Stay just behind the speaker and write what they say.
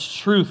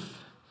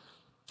truth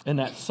in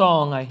that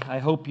song. I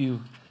hope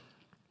you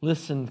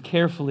listened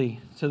carefully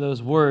to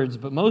those words,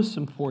 but most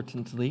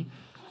importantly,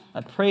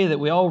 I pray that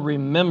we all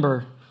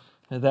remember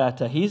that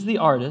He's the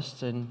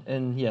artist,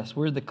 and yes,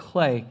 we're the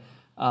clay,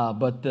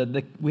 but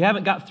we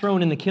haven't got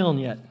thrown in the kiln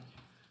yet.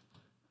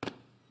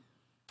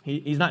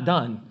 He's not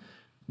done.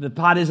 The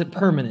pot isn't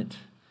permanent.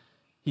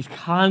 He's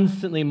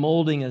constantly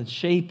molding and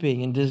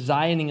shaping and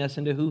designing us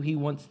into who He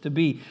wants to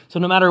be. So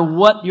no matter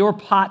what your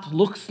pot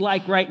looks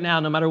like right now,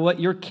 no matter what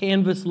your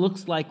canvas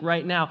looks like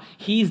right now,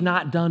 He's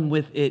not done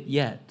with it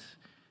yet.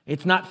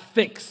 It's not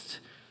fixed.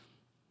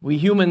 We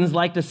humans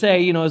like to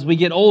say, as we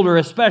get older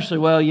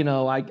especially,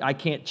 I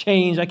can't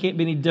change, I can't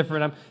be any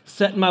different, I'm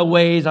set in my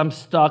ways, I'm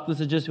stuck, this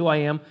is just who I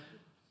am.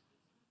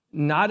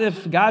 Not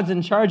if God's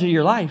in charge of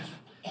your life.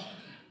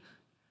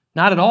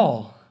 Not at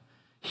all.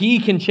 He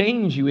can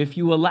change you if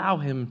you allow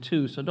Him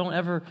to. So don't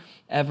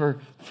ever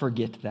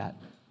forget that.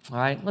 All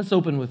right, let's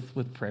open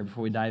with prayer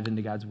before we dive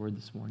into God's Word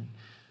this morning.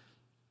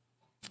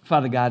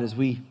 Father God, as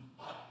we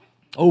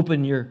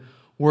open Your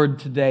Word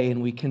today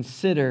and we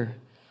consider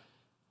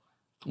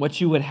what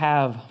You would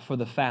have for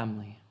the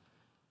family.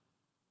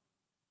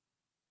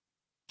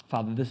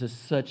 Father, this is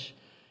such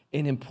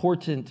an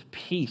important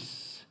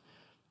piece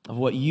of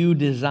what You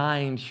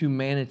designed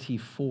humanity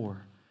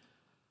for.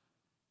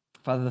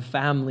 Father, the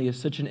family is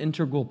such an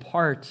integral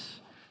part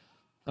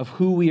of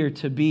who we are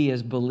to be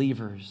as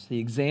believers, the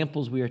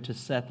examples we are to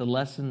set, the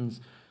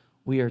lessons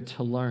we are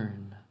to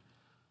learn.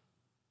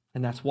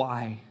 And that's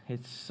why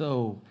it's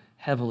so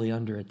heavily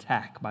under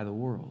attack by the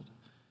world.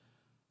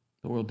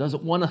 The world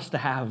doesn't want us to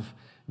have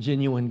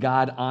genuine,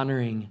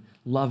 God-honoring,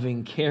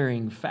 loving,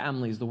 caring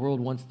families. The world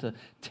wants to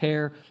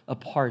tear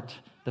apart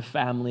the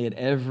family at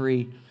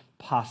every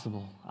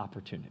possible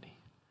opportunity.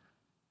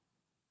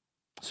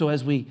 So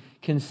as we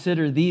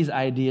consider these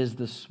ideas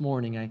this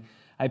morning,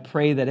 I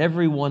pray that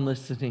everyone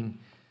listening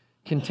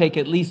can take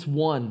at least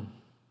one,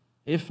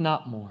 if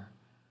not more,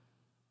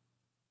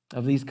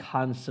 of these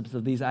concepts,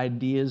 of these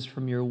ideas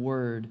from Your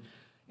Word,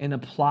 and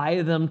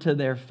apply them to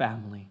their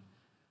family,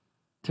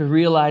 to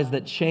realize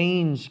that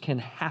change can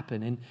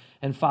happen.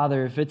 And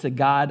Father, if it's a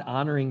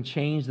God-honoring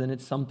change, then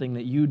it's something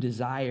that You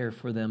desire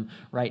for them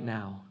right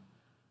now.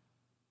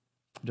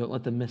 Don't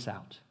let them miss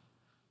out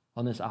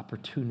on this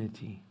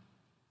opportunity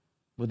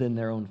within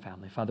their own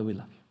family. Father, we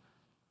love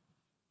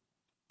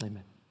You.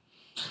 Amen.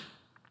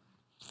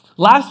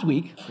 Last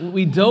week,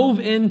 we dove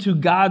into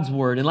God's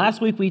Word, and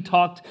last week we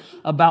talked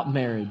about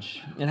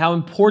marriage and how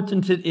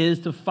important it is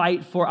to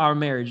fight for our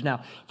marriage.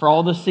 Now, for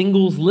all the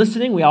singles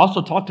listening, we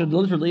also talked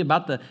literally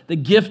about the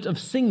gift of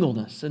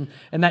singleness, and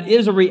that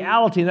is a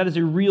reality, and that is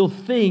a real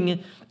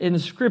thing in the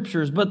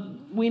Scriptures, but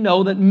we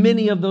know that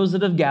many of those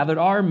that have gathered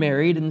are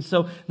married, and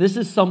so this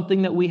is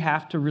something that we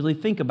have to really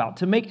think about.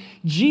 To make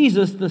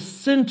Jesus the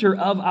center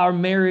of our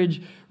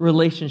marriage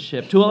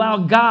relationship, to allow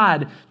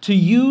God to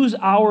use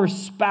our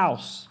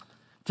spouse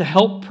to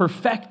help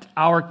perfect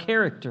our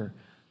character,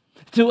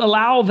 to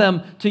allow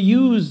God to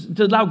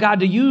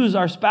use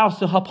our spouse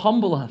to help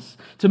humble us,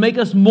 to make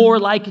us more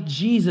like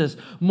Jesus,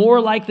 more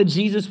like the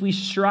Jesus we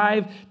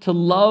strive to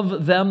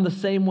love them the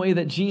same way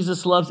that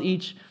Jesus loves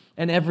each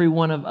and every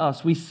one of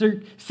us. We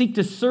seek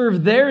to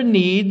serve their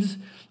needs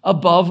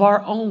above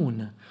our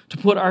own, to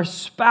put our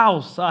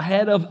spouse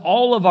ahead of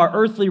all of our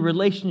earthly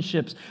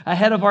relationships,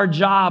 ahead of our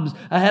jobs,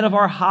 ahead of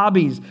our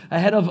hobbies,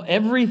 ahead of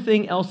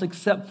everything else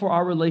except for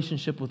our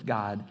relationship with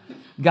God.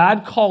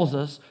 God calls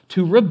us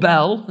to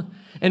rebel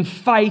and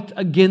fight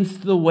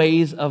against the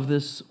ways of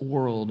this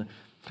world.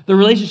 The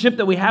relationship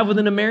that we have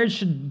within a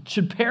marriage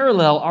should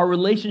parallel our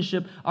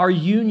relationship, our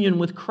union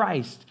with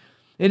Christ.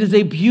 It is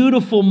a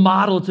beautiful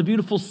model. It's a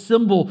beautiful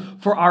symbol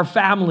for our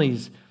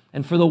families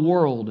and for the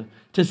world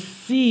to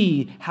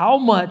see how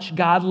much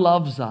God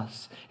loves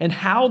us and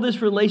how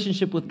this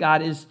relationship with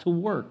God is to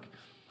work.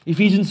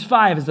 Ephesians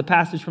 5 is the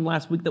passage from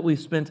last week that we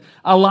spent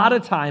a lot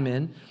of time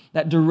in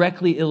that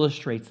directly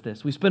illustrates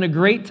this. We spent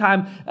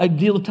a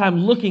deal of time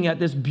looking at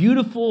this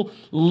beautiful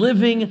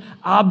living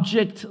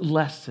object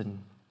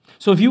lesson.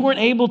 So if you weren't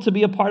able to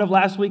be a part of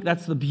last week,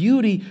 that's the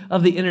beauty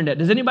of the internet.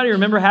 Does anybody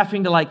remember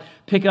having to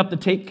pick up the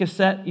tape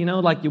cassette?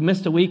 You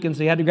missed a week and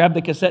so you had to grab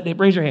the cassette tape.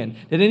 Raise your hand.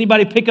 Did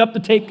anybody pick up the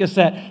tape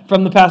cassette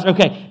from the past?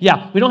 Okay,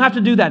 yeah, we don't have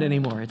to do that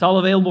anymore. It's all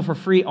available for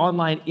free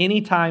online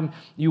anytime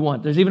you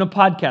want. There's even a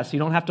podcast, so you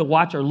don't have to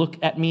watch or look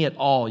at me at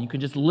all. You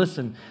can just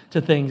listen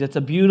to things. It's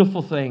a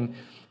beautiful thing.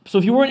 So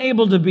if you weren't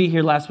able to be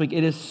here last week,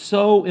 it is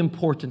so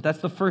important. That's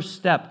the first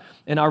step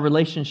in our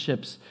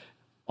relationships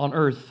on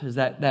earth, is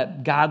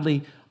that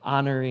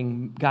God-honoring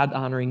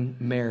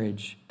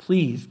marriage.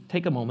 Please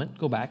take a moment,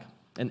 go back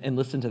and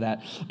listen to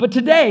that. But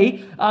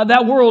today,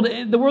 the world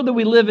that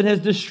we live in has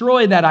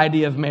destroyed that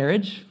idea of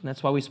marriage. And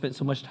that's why we spent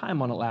so much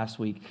time on it last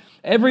week.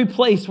 Every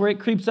place where it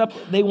creeps up,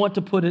 they want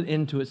to put it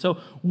into it. So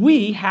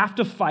we have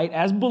to fight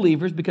as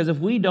believers, because if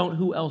we don't,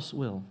 who else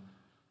will?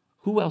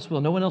 Who else will?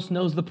 No one else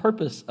knows the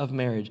purpose of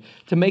marriage,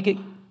 to make it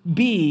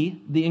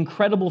be the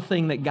incredible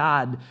thing that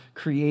God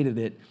created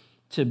it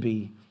to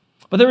be.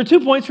 But there were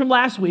 2 points from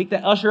last week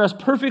that usher us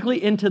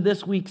perfectly into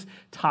this week's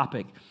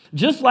topic.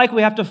 Just like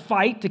we have to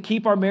fight to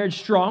keep our marriage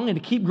strong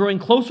and to keep growing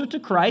closer to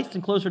Christ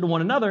and closer to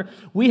one another,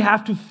 we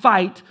have to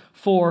fight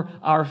for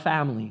our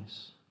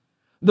families.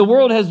 The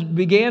world has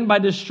began by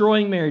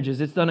destroying marriages.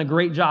 It's done a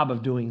great job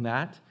of doing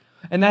that.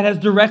 And that has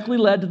directly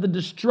led to the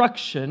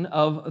destruction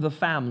of the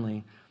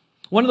family.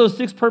 One of those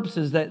 6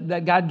 purposes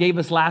that God gave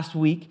us last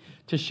week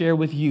to share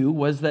with you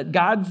was that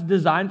God's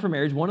design for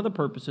marriage, one of the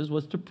purposes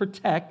was to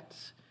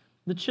protect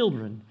the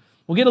children.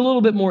 We'll get a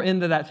little bit more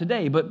into that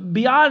today, but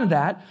beyond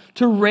that,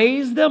 to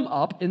raise them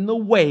up in the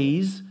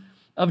ways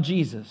of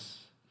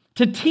Jesus,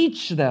 to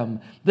teach them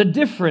the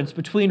difference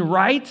between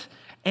right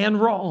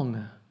and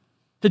wrong,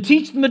 to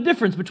teach them the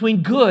difference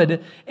between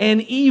good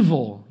and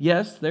evil.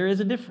 Yes, there is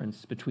a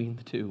difference between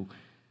the two.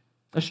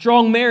 A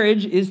strong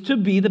marriage is to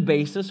be the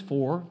basis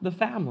for the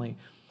family,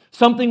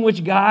 something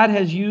which God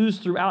has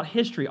used throughout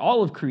history,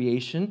 all of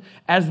creation,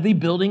 as the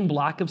building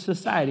block of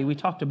society. We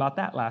talked about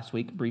that last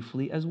week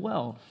briefly as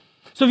well.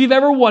 So if you've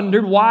ever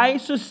wondered why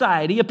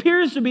society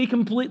appears to be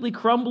completely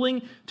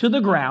crumbling to the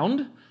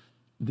ground,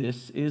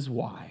 this is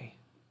why.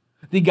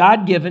 The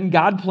God-given,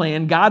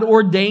 God-planned,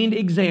 God-ordained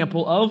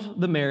example of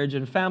the marriage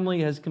and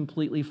family has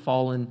completely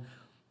fallen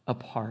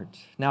apart.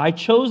 Now, I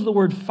chose the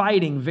word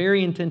fighting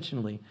very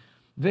intentionally.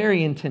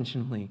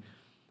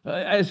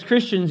 As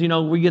Christians,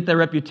 we get the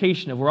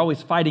reputation of we're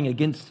always fighting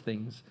against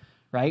things,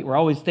 right? We're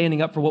always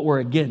standing up for what we're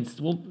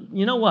against. Well,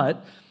 you know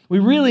what? We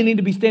really need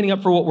to be standing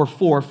up for what we're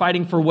for,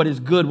 fighting for what is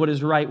good, what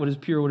is right, what is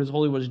pure, what is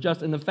holy, what is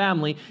just. And the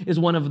family is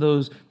one of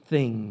those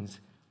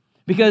things.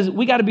 Because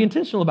we got to be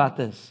intentional about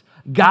this.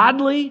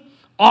 Godly,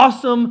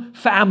 awesome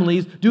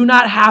families do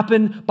not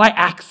happen by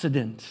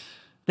accident.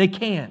 They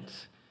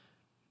can't.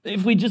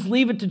 If we just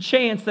leave it to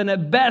chance, then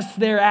at best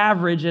they're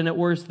average, and at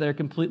worst they're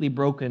completely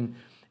broken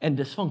and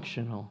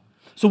dysfunctional.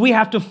 So we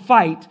have to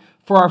fight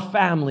for our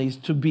families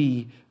to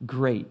be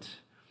great.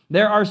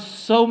 There are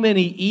so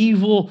many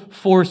evil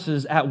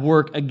forces at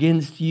work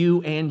against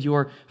you and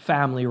your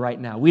family right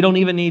now. We don't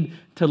even need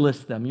to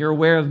list them. You're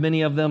aware of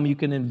many of them. You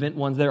can invent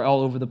ones. They're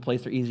all over the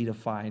place. They're easy to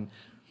find.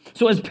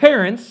 So as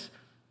parents,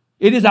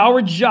 it is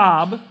our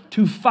job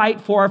to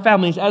fight for our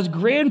families. As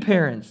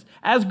grandparents,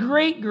 as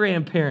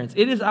great-grandparents,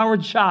 it is our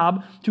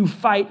job to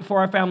fight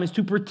for our families,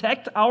 to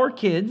protect our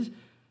kids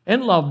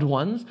and loved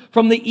ones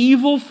from the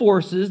evil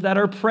forces that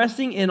are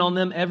pressing in on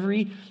them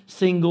every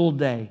single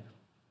day.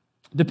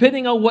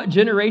 Depending on what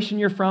generation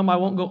you're from, I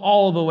won't go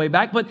all the way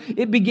back, but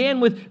it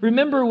began with,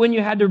 remember when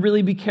you had to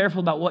really be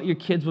careful about what your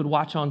kids would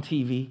watch on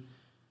TV?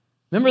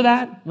 Remember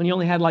that? When you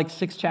only had like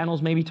 6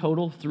 channels, maybe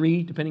total,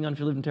 3, depending on if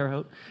you live in Terre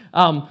Haute.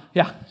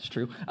 Yeah, it's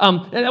true.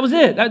 And that was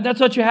it. That's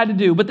what you had to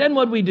do. But then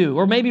what did we do?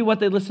 Or maybe what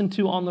they listened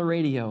to on the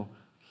radio.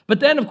 But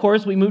then, of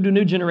course, we moved to a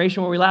new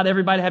generation where we allowed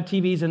everybody to have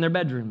TVs in their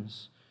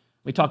bedrooms.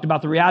 We talked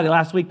about the reality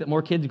last week that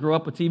more kids grow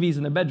up with TVs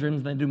in their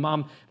bedrooms than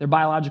do their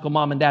biological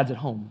mom and dads at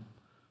home.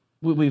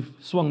 We've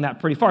swung that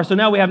pretty far. So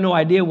now we have no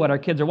idea what our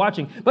kids are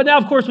watching. But now,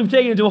 of course, we've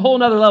taken it to a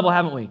whole other level,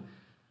 haven't we?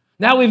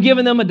 Now we've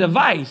given them a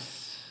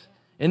device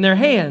in their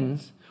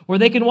hands where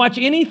they can watch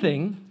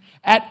anything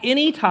at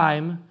any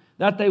time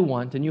that they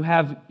want, and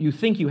you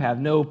think you have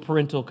no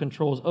parental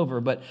controls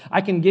over. But I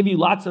can give you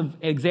lots of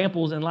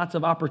examples and lots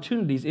of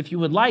opportunities. If you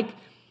would like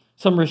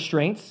some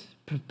restraints,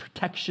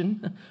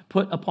 protection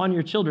put upon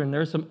your children,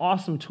 there are some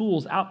awesome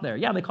tools out there.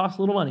 Yeah, they cost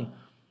a little money.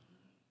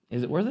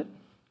 Is it worth it?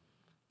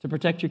 To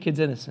protect your kids'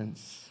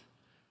 innocence.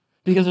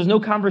 Because there's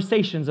no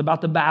conversations about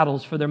the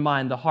battles for their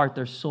mind, the heart,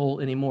 their soul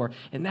anymore.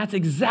 And that's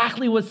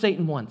exactly what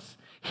Satan wants.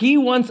 He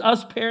wants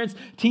us parents,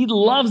 he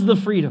loves the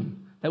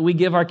freedom that we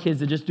give our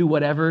kids to just do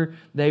whatever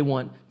they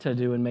want to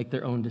do and make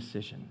their own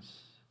decisions.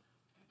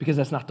 Because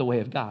that's not the way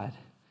of God.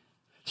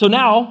 So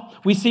now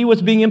we see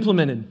what's being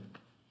implemented.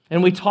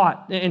 And we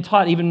taught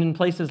even in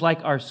places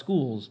like our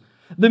schools.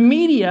 The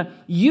media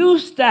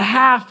used to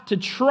have to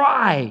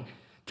try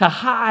to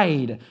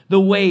hide the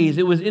ways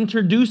it was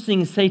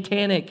introducing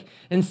satanic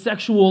and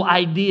sexual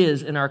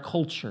ideas in our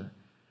culture.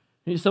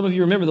 Some of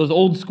you remember those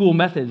old school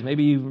methods.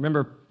 Maybe you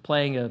remember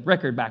playing a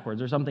record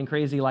backwards or something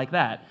crazy like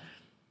that.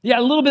 Yeah,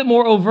 a little bit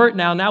more overt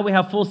now. Now we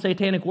have full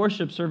satanic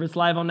worship service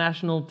live on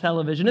national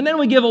television. And then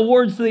we give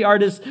awards to the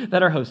artists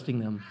that are hosting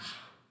them.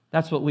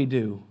 That's what we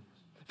do.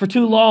 For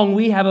too long,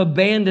 we have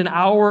abandoned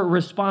our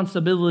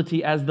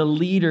responsibility as the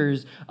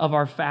leaders of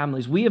our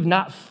families. We have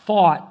not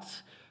fought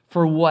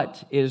for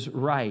what is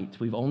right.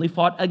 We've only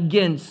fought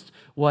against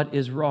what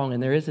is wrong,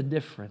 and there is a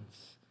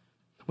difference.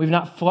 We've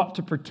not fought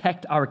to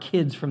protect our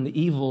kids from the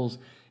evils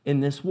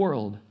in this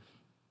world.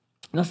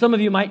 Now, some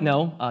of you might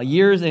know,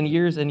 years and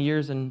years and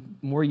years and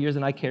more years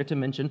than I care to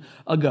mention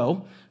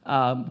ago,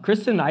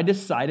 Kristen and I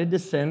decided to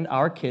send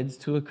our kids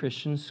to a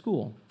Christian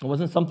school. It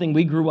wasn't something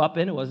we grew up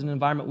in. It wasn't an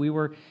environment we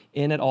were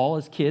in at all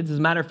as kids. As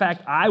a matter of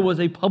fact, I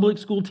was a public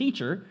school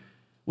teacher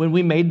when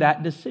we made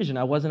that decision.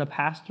 I wasn't a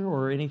pastor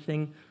or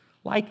anything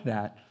like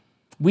that.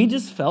 We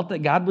just felt that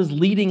God was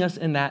leading us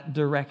in that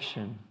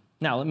direction.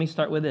 Now, let me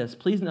start with this.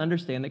 Please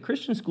understand that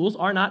Christian schools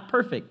are not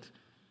perfect.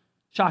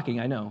 Shocking,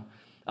 I know.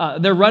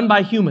 They're run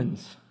by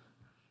humans.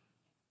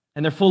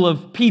 And they're full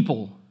of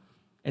people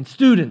and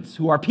students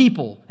who are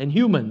people and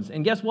humans.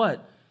 And guess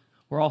what?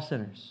 We're all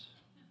sinners.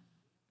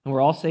 And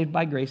we're all saved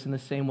by grace in the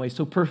same way.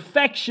 So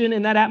perfection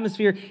in that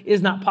atmosphere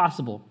is not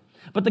possible.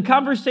 But the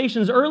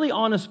conversations early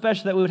on,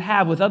 especially, that we would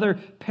have with other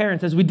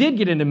parents as we did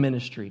get into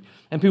ministry,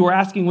 and people were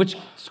asking which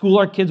school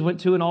our kids went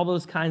to and all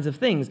those kinds of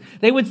things,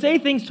 they would say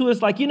things to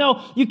us like,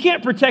 you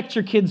can't protect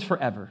your kids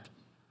forever.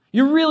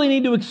 You really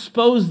need to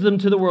expose them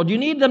to the world. You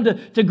need them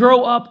to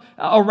grow up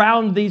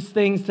around these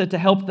things to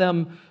help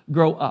them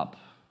grow up.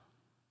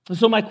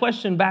 So my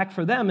question back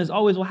for them is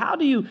always, well, how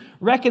do you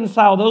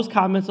reconcile those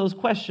comments, those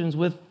questions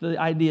with the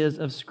ideas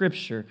of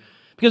Scripture?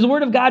 Because the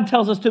Word of God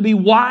tells us to be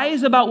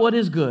wise about what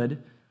is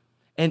good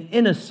and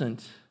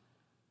innocent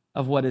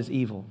of what is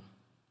evil.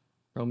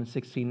 Romans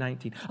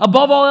 16:19.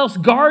 Above all else,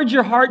 guard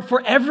your heart,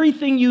 for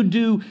everything you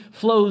do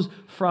flows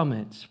from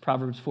it.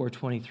 Proverbs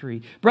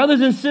 4:23. Brothers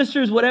and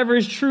sisters, whatever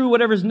is true,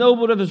 whatever is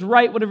noble, whatever is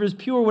right, whatever is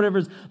pure, whatever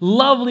is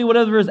lovely,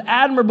 whatever is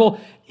admirable,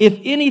 if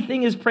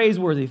anything is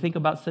praiseworthy, think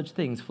about such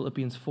things.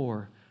 Philippians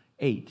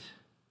 4:8.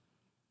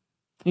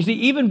 You see,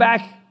 even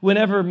back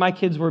whenever my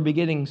kids were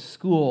beginning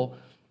school,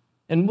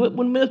 and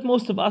when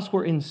most of us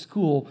were in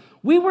school,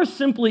 we were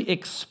simply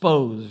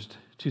exposed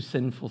to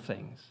sinful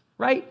things,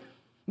 right?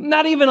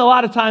 Not even a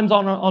lot of times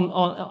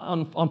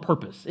on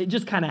purpose. It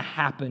just kind of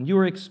happened. You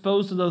were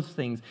exposed to those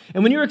things.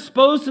 And when you're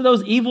exposed to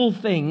those evil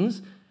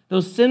things,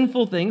 those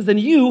sinful things, then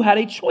you had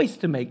a choice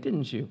to make,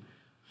 didn't you?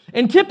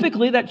 And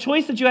typically, that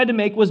choice that you had to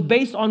make was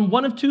based on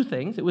one of two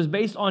things. It was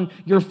based on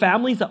your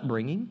family's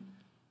upbringing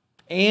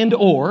and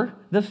or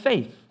the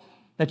faith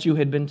that you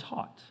had been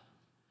taught.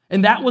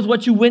 And that was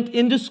what you went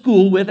into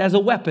school with as a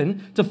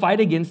weapon to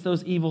fight against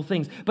those evil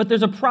things. But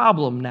there's a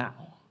problem now.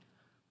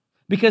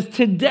 Because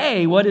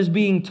today, what is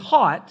being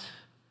taught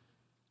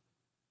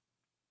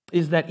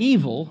is that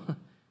evil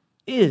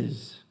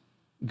is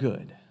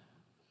good.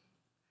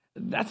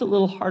 That's a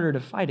little harder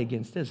to fight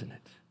against, isn't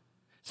it?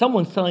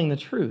 Someone's telling the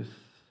truth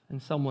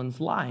and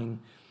someone's lying,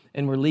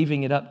 and we're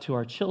leaving it up to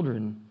our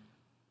children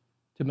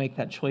to make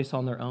that choice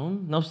on their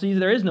own. No, see,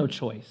 there is no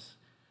choice.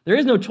 There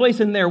is no choice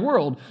in their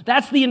world.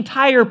 That's the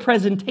entire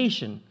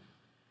presentation.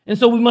 And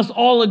so we must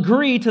all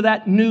agree to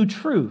that new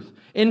truth.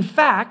 In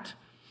fact,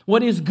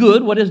 what is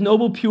good, what is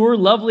noble, pure,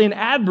 lovely, and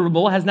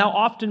admirable has now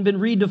often been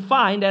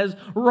redefined as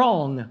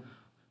wrong,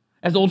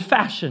 as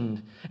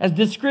old-fashioned, as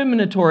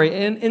discriminatory,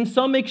 and in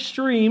some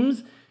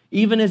extremes,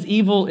 even as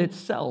evil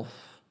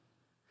itself.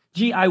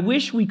 Gee, I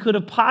wish we could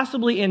have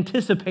possibly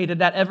anticipated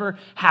that ever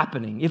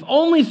happening. If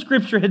only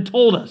Scripture had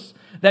told us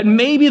that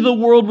maybe the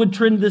world would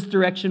trend this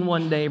direction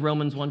one day,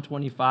 Romans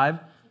 1:25.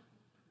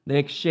 They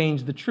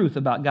exchanged the truth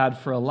about God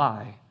for a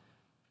lie,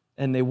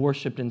 and they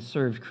worshiped and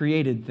served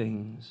created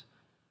things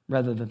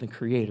rather than the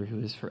Creator who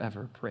is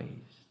forever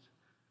praised.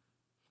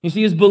 You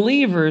see, as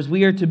believers,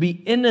 we are to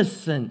be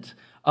innocent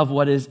of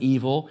what is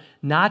evil,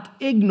 not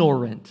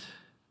ignorant.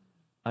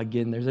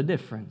 Again, there's a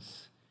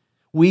difference.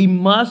 We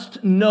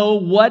must know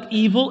what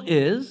evil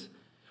is.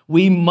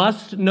 We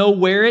must know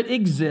where it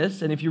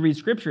exists. And if you read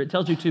Scripture, it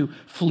tells you to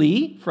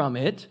flee from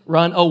it,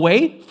 run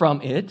away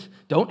from it,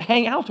 don't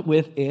hang out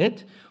with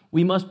it.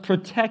 We must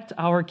protect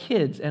our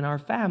kids and our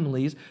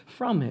families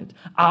from it.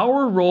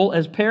 Our role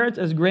as parents,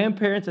 as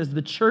grandparents, as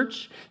the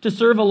church, to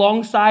serve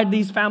alongside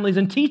these families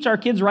and teach our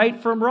kids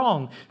right from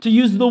wrong, to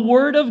use the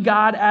Word of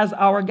God as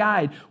our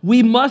guide.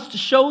 We must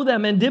show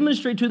them and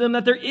demonstrate to them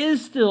that there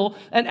is still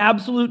an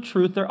absolute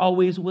truth. There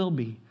always will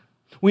be.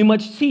 We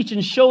must teach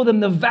and show them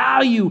the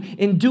value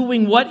in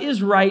doing what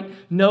is right,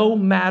 no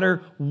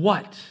matter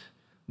what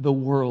the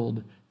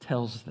world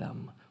tells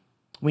them.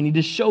 We need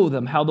to show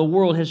them how the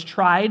world has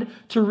tried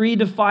to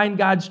redefine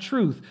God's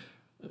truth.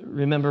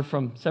 Remember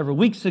from several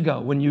weeks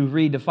ago, when you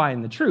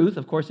redefine the truth,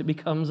 of course, it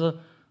becomes a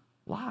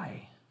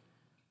lie.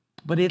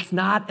 But it's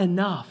not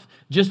enough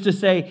just to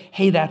say,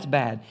 hey, that's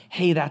bad.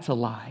 Hey, that's a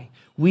lie.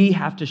 We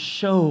have to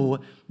show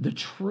the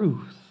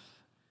truth.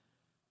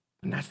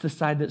 And that's the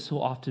side that's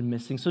so often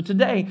missing. So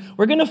today,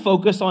 we're going to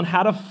focus on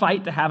how to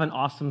fight to have an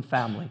awesome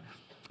family.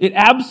 It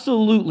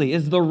absolutely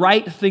is the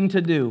right thing to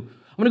do.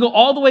 I'm going to go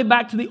all the way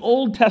back to the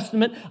Old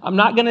Testament. I'm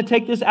not going to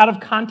take this out of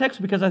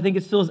context because I think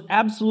it still is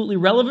absolutely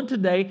relevant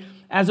today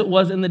as it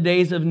was in the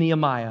days of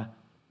Nehemiah.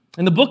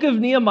 In the book of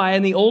Nehemiah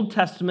in the Old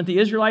Testament, the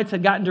Israelites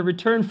had gotten to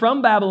return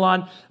from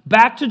Babylon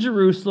back to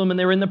Jerusalem, and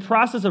they were in the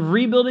process of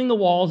rebuilding the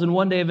walls and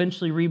one day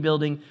eventually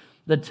rebuilding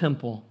the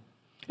temple.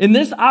 In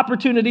this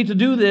opportunity to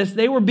do this,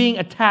 they were being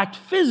attacked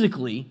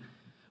physically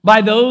by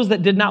those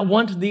that did not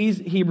want these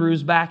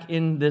Hebrews back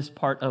in this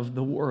part of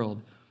the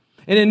world.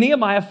 And in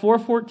Nehemiah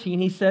 4:14,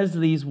 he says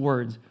these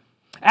words,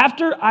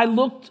 "After I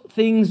looked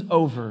things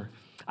over,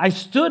 I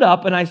stood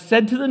up and I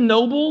said to the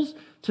nobles,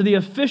 to the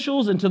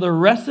officials, and to the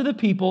rest of the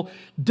people,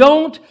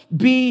 don't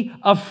be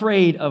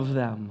afraid of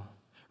them.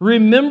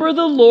 Remember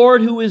the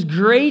Lord who is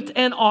great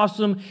and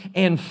awesome,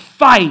 and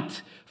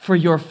fight for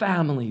your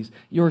families,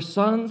 your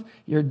sons,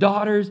 your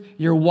daughters,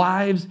 your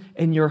wives,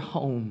 and your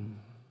homes."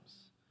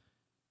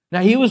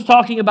 Now, he was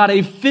talking about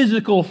a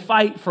physical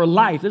fight for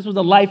life. This was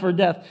a life or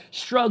death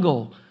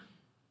struggle.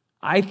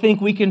 I think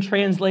we can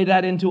translate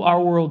that into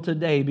our world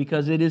today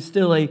because it is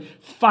still a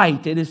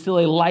fight. It is still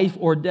a life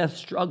or death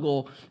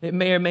struggle. It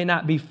may or may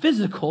not be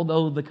physical,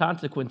 though the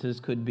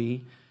consequences could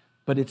be,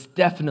 but it's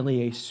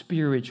definitely a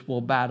spiritual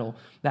battle.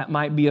 That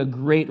might be a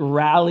great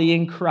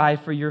rallying cry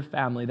for your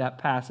family, that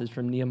passage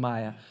from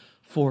Nehemiah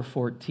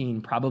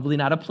 4:14. Probably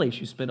not a place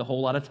you spend a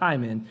whole lot of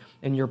time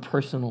in your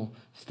personal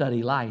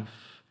study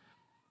life,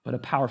 but a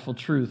powerful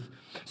truth.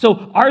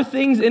 So are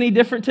things any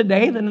different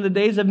today than in the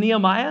days of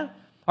Nehemiah?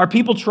 Are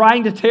people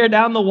trying to tear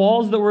down the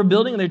walls that we're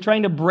building and they're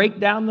trying to break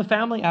down the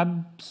family?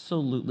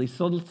 Absolutely.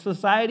 So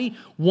society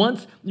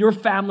wants your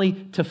family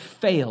to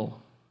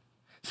fail.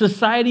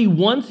 Society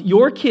wants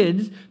your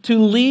kids to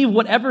leave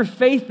whatever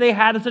faith they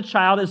had as a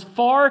child as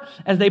far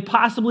as they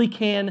possibly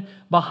can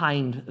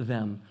behind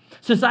them.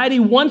 Society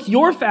wants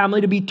your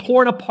family to be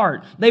torn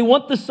apart. They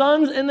want the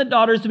sons and the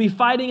daughters to be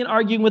fighting and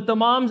arguing with the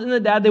moms and the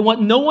dad. They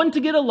want no one to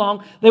get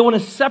along. They want to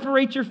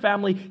separate your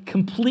family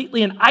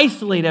completely and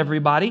isolate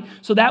everybody.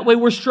 So that way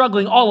we're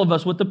struggling, all of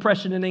us, with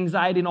depression and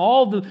anxiety and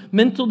all the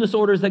mental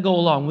disorders that go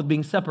along with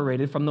being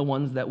separated from the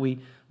ones that we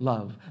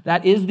love.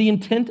 That is the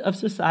intent of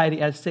society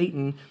as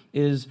Satan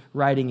is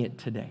writing it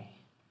today.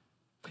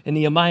 And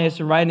Nehemiah is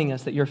reminding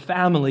us that your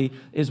family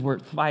is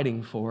worth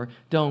fighting for.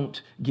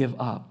 Don't give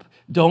up.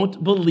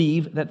 Don't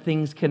believe that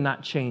things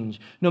cannot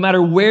change. No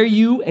matter where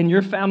you and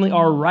your family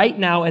are right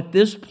now at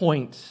this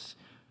point,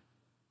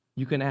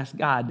 you can ask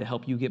God to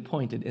help you get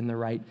pointed in the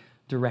right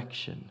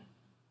direction.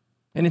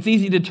 And it's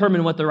easy to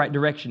determine what the right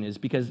direction is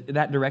because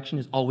that direction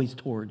is always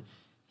toward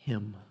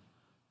Him.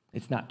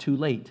 It's not too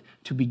late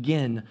to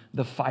begin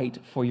the fight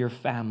for your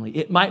family.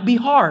 It might be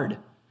hard.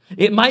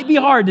 It might be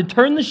hard to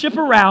turn the ship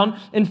around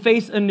and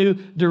face a new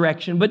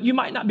direction, but you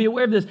might not be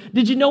aware of this.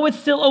 Did you know it's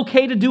still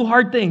okay to do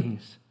hard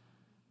things?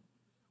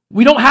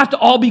 We don't have to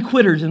all be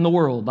quitters in the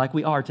world like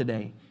we are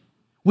today.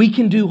 We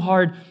can do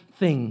hard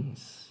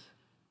things.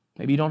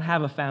 Maybe you don't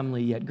have a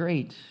family yet.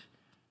 Great.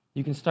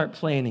 You can start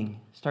planning,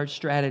 start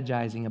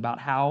strategizing about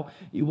how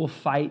you will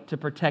fight to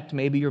protect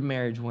maybe your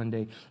marriage one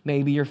day,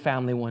 maybe your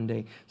family one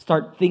day.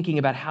 Start thinking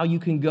about how you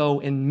can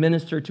go and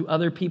minister to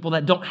other people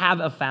that don't have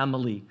a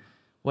family.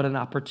 What an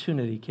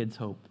opportunity, kids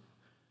hope,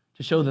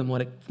 to show them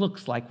what it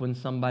looks like when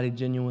somebody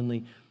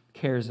genuinely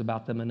cares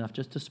about them enough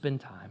just to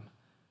spend time.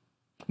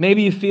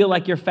 Maybe you feel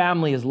like your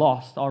family is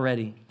lost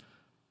already.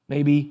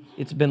 Maybe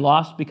it's been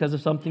lost because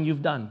of something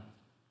you've done.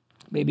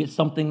 Maybe it's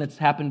something that's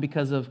happened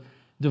because of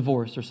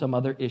divorce or some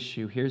other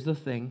issue. Here's the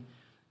thing.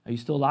 Are you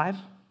still alive?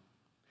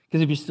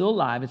 Because if you're still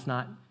alive, it's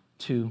not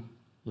too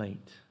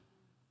late.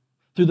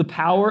 Through the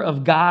power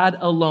of God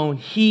alone,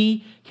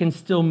 He can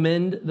still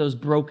mend those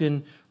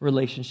broken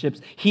relationships.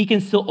 He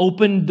can still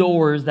open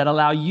doors that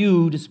allow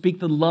you to speak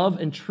the love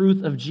and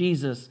truth of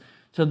Jesus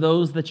to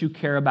those that you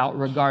care about,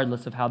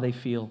 regardless of how they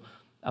feel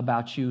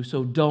about you.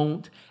 So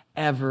don't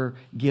ever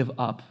give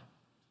up.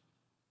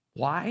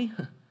 Why?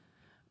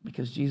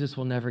 Because Jesus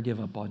will never give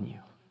up on you.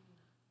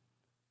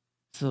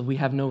 So we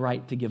have no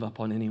right to give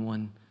up on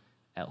anyone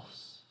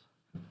else.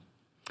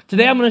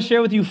 Today I'm going to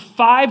share with you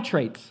 5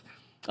 traits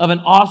of an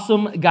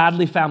awesome,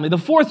 godly family. The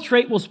 4th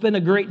trait we'll spend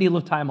a great deal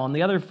of time on.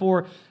 The other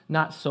 4,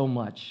 not so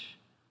much.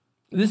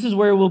 This is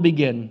where we'll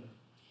begin.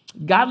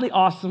 Godly,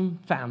 awesome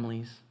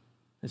families.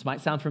 This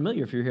might sound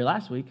familiar if you were here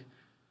last week.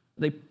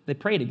 They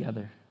pray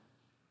together.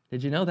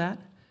 Did you know that?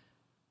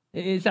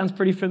 It sounds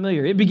pretty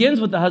familiar. It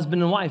begins with the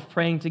husband and wife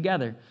praying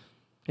together.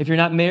 If you're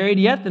not married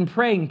yet, then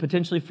praying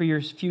potentially for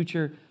your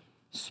future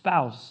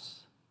spouse,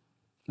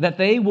 that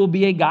they will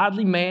be a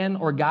godly man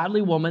or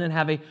godly woman and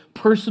have a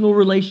personal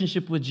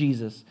relationship with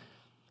Jesus.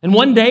 And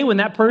one day when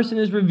that person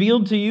is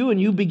revealed to you and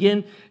you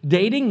begin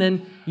dating,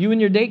 then you and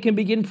your date can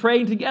begin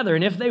praying together.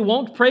 And if they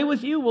won't pray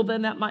with you, well,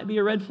 then that might be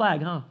a red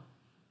flag, huh?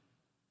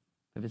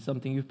 If it's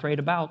something you've prayed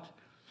about.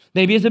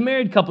 Maybe as a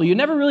married couple, you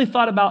never really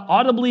thought about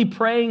audibly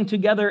praying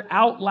together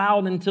out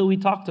loud until we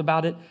talked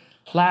about it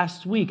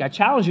last week. I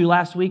challenged you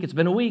last week. It's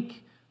been a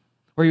week.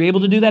 Were you able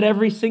to do that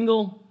every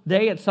single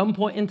day at some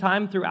point in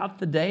time throughout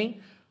the day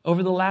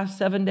over the last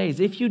 7 days?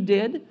 If you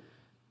did,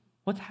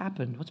 what's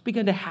happened? What's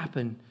begun to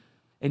happen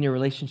in your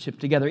relationship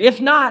together?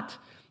 If not,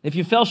 if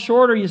you fell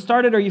short or you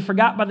started or you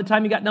forgot by the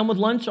time you got done with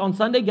lunch on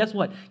Sunday, guess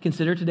what?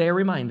 Consider today a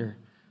reminder.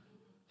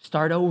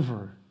 Start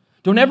over.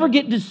 Don't ever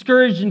get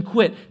discouraged and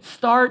quit.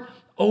 Start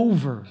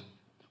over.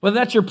 Whether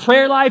that's your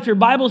prayer life, your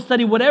Bible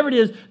study, whatever it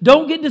is,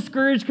 don't get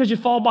discouraged because you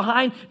fall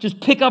behind. Just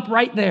pick up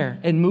right there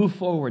and move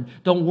forward.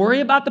 Don't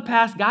worry about the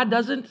past. God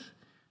doesn't.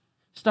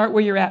 Start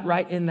where you're at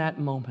right in that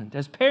moment.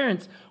 As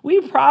parents, we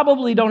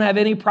probably don't have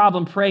any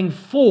problem praying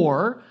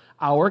for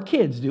our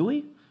kids, do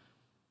we?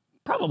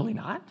 Probably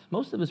not.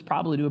 Most of us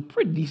probably do a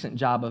pretty decent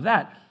job of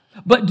that.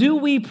 But do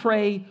we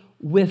pray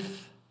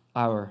with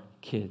our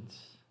kids?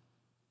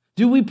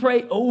 Do we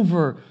pray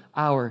over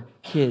our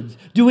kids?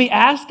 Do we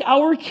ask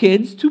our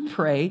kids to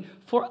pray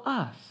for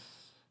us?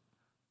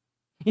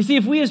 You see,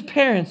 if we as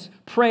parents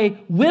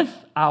pray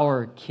with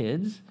our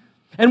kids,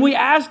 and we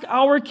ask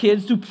our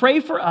kids to pray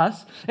for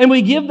us, and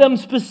we give them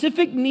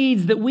specific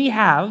needs that we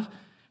have,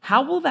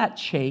 how will that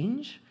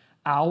change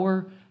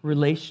our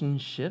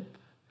relationship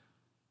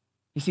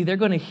You see, they're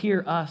going to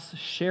hear us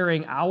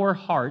sharing our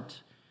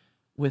heart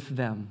with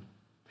them.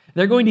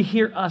 They're going to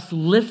hear us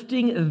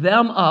lifting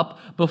them up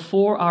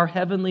before our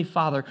Heavenly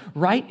Father,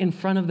 right in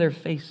front of their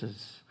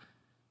faces.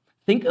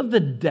 Think of the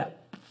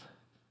depth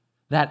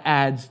that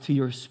adds to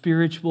your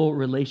spiritual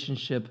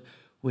relationship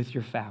with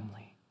your family.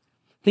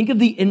 Think of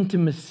the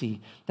intimacy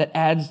that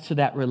adds to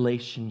that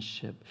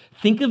relationship.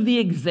 Think of the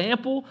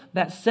example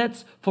that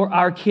sets for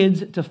our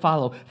kids to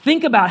follow.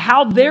 Think about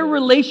how their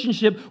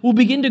relationship will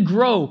begin to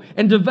grow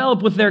and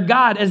develop with their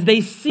God as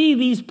they see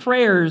these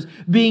prayers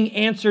being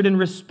answered and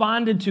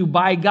responded to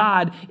by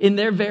God in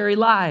their very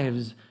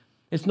lives.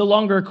 It's no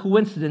longer a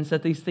coincidence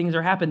that these things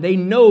are happening. They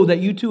know that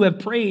you two have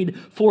prayed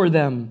for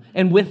them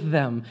and with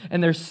them,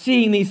 and they're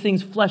seeing these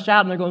things flesh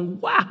out, and they're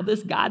going, wow,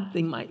 this God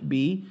thing might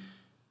be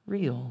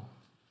real.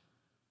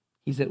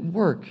 He's at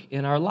work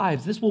in our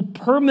lives. This will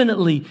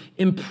permanently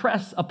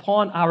impress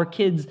upon our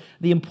kids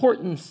the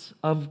importance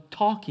of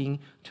talking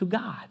to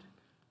God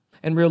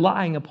and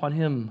relying upon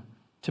Him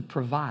to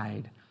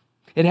provide.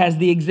 It has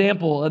the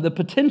example, the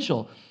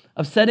potential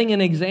of setting an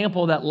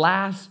example that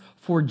lasts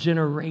for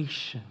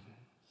generations.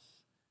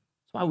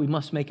 That's why we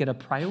must make it a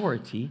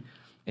priority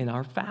in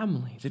our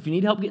families. If you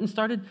need help getting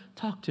started,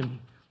 talk to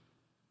me.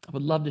 I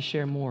would love to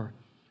share more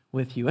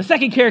with you. A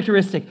second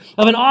characteristic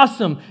of an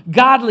awesome,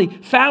 godly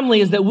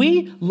family is that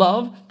we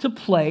love to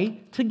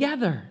play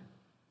together.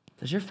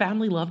 Does your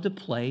family love to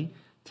play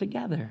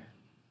together?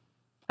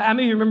 How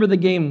many of you remember the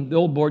game, the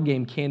old board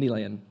game,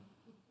 Candyland?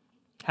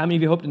 How many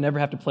of you hope to never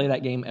have to play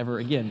that game ever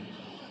again?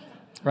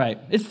 Right.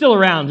 It's still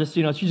around, just,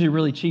 it's usually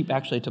really cheap,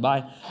 actually, to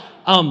buy.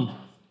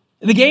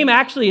 The game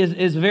actually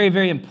is a very,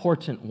 very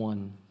important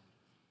one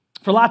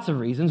for lots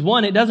of reasons.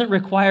 One, it doesn't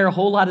require a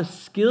whole lot of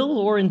skill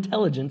or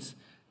intelligence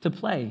to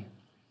play.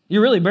 You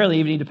really barely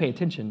even need to pay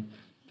attention,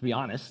 to be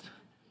honest.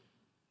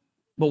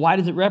 But why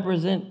does it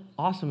represent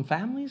awesome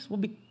families? Well,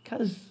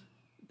 because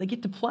they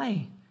get to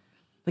play.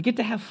 They get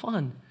to have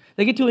fun.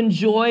 They get to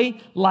enjoy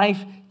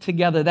life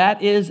together.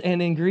 That is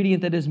an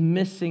ingredient that is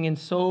missing in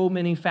so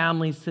many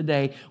families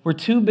today. We're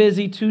too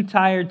busy, too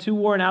tired, too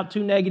worn out,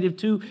 too negative,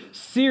 too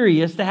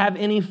serious to have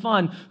any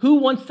fun. Who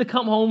wants to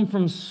come home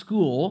from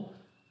school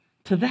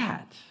to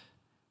that?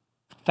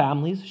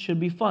 Families should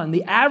be fun.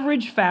 The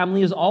average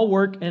family is all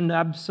work and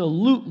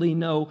absolutely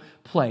no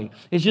play.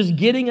 It's just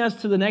getting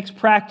us to the next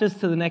practice,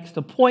 to the next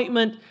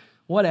appointment,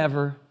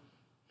 whatever.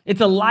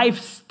 It's a life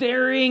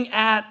staring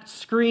at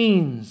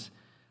screens.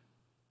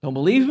 Don't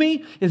believe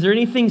me? Is there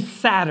anything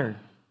sadder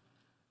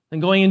than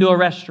going into a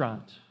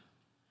restaurant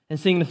and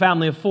seeing the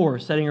family of four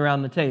sitting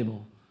around the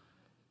table?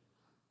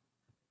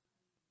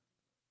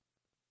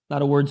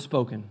 Not a word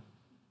spoken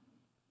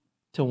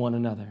to one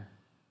another.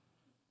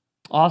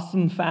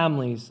 Awesome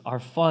families are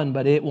fun,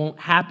 but it won't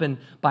happen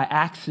by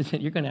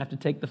accident. You're going to have to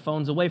take the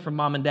phones away from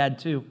mom and dad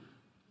too,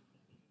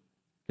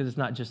 because it's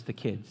not just the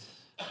kids.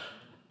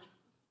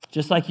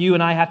 Just like you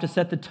and I have to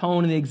set the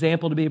tone and the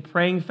example to be a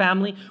praying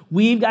family,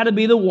 we've got to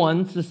be the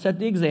ones to set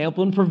the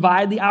example and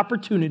provide the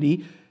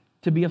opportunity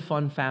to be a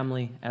fun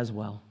family as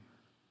well.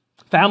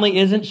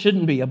 Family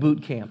shouldn't be a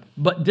boot camp,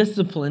 but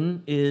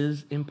discipline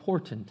is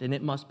important and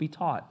it must be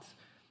taught.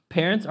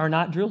 Parents are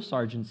not drill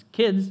sergeants.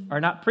 Kids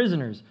are not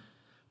prisoners.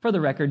 For the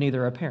record,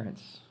 neither are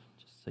parents,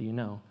 just so you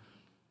know.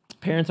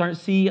 Parents aren't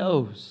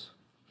CEOs.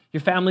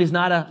 Your family is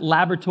not a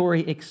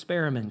laboratory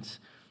experiment.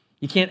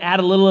 You can't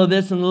add a little of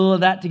this and a little of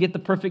that to get the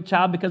perfect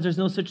child, because there's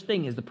no such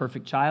thing as the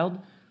perfect child,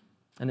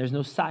 and there's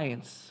no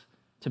science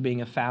to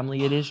being a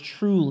family. It is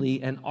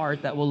truly an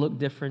art that will look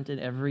different in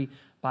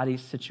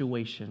everybody's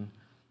situation.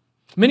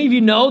 Many of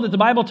you know that the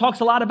Bible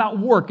talks a lot about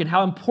work and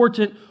how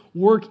important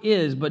work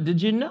is, but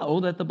did you know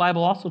that the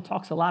Bible also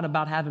talks a lot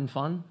about having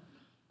fun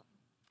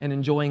and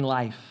enjoying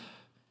life?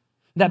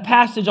 That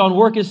passage on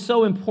work is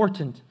so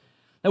important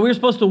that we're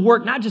supposed to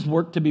work, not just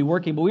work to be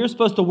working, but we're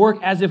supposed to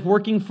work as if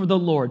working for the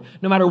Lord.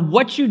 No matter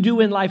what you do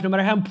in life, no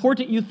matter how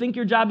important you think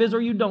your job is or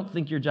you don't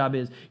think your job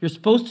is, you're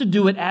supposed to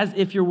do it as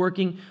if you're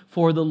working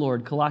for the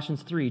Lord.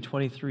 Colossians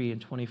 3:23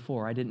 and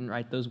 24. I didn't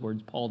write those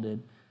words, Paul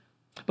did.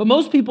 But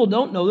most people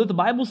don't know that the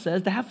Bible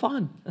says to have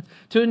fun,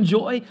 to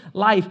enjoy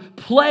life.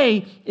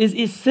 Play is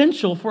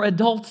essential for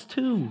adults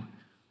too.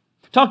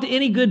 Talk to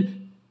any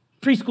good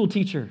preschool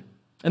teacher,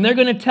 and they're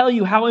going to tell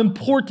you how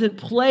important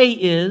play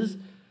is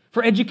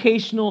for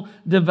educational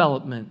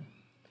development.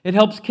 It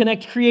helps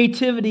connect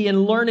creativity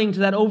and learning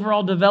to that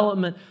overall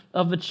development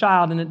of the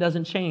child, and it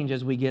doesn't change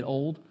as we get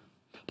old.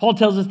 Paul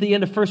tells us at the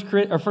end of 1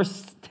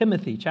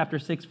 Timothy chapter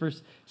 6,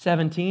 verse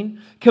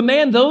 17,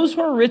 command those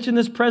who are rich in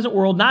this present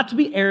world not to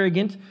be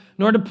arrogant,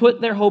 nor to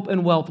put their hope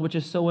in wealth, which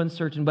is so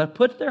uncertain, but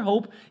put their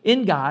hope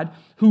in God,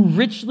 who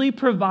richly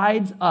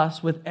provides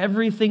us with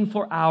everything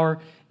for our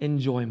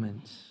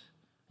enjoyment.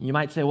 You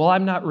might say, well,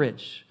 I'm not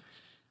rich.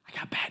 I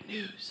got bad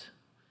news.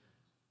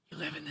 You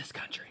live in this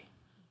country.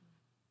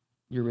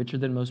 You're richer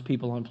than most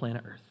people on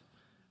planet Earth.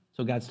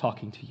 So God's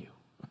talking to you.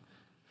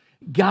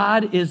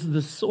 God is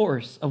the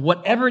source of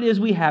whatever it is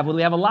we have, whether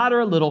we have a lot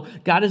or a little.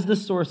 God is the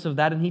source of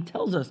that, and He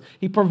tells us.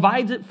 He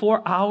provides it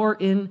for our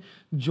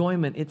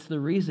enjoyment. It's the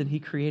reason He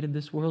created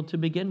this world to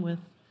begin with.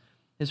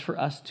 is for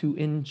us to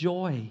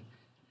enjoy.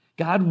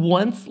 God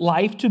wants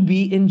life to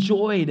be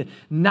enjoyed,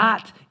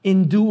 not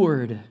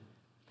endured.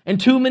 And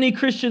too many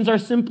Christians are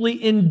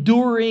simply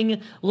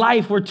enduring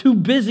life. We're too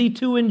busy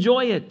to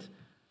enjoy it.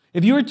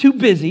 If you are too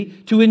busy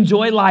to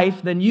enjoy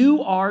life, then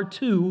you are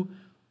too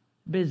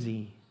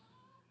busy.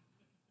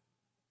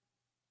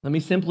 Let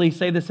me simply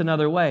say this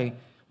another way.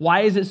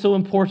 Why is it so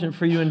important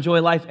for you to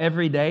enjoy life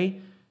every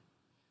day?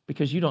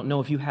 Because you don't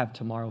know if you have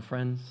tomorrow,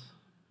 friends.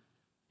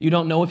 You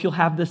don't know if you'll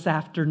have this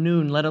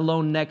afternoon, let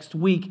alone next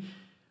week.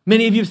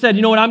 Many of you have said,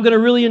 you know what, I'm going to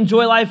really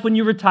enjoy life when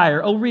you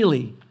retire. Oh,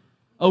 really?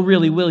 Oh,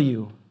 really, will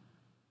you?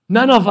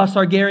 None of us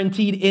are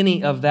guaranteed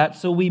any of that,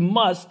 so we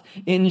must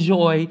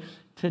enjoy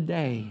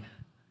today.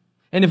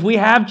 And if we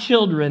have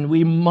children,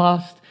 we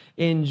must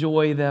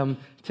enjoy them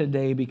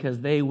today because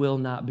they will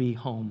not be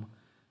home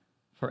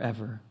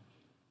forever.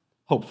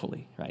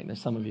 Hopefully, right? There's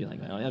some of you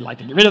like, I'd like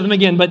to get rid of them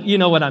again, but you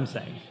know what I'm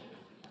saying.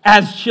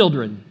 As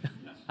children.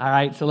 All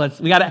right, so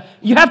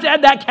you have to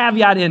add that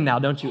caveat in now,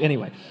 don't you?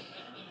 Anyway.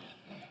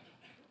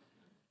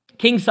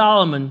 King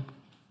Solomon,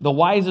 the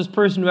wisest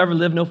person who ever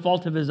lived, no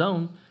fault of his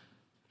own,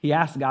 he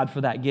asked God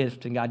for that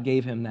gift, and God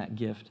gave him that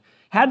gift.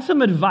 Had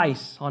some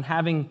advice on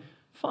having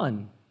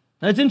fun.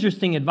 Now, it's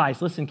interesting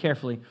advice. Listen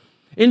carefully.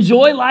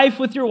 Enjoy life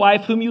with your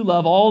wife whom you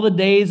love all the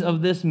days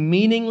of this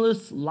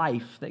meaningless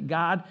life that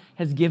God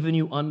has given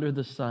you under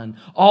the sun.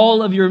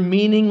 All of your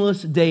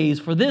meaningless days,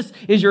 for this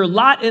is your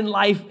lot in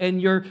life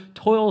and your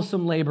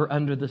toilsome labor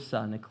under the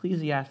sun.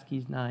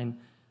 Ecclesiastes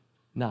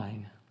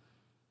 9:9.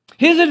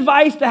 His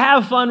advice to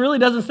have fun really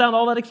doesn't sound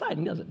all that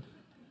exciting, does it?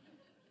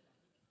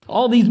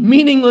 All these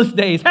meaningless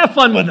days, have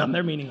fun with them.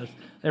 They're meaningless.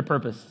 Their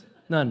purpose,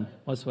 none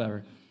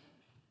whatsoever.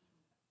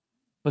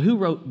 But who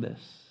wrote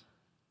this?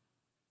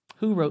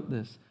 Who wrote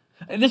this?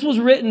 This was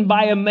written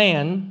by a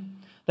man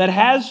that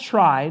has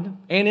tried,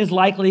 and is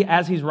likely,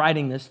 as he's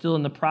writing this, still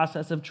in the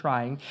process of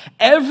trying,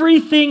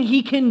 everything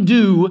he can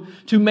do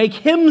to make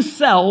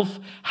himself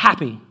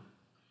happy.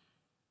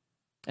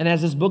 And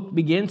as this book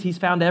begins, he's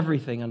found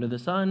everything under the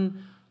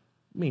sun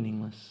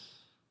meaningless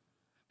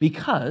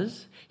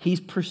because he's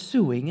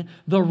pursuing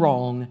the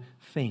wrong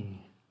thing.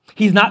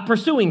 He's not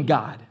pursuing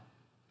God.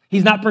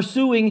 He's not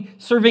pursuing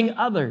serving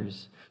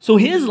others. So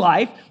his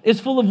life is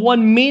full of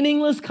one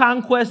meaningless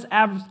conquest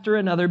after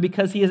another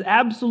because he is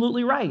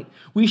absolutely right.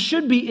 We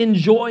should be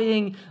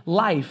enjoying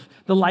life,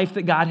 the life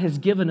that God has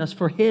given us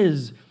for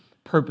his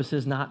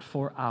purposes, not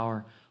for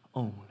our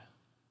own.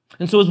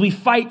 And so as we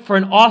fight for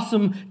an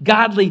awesome,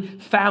 godly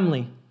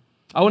family,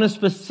 I want to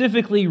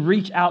specifically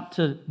reach out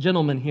to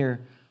gentlemen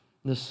here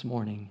this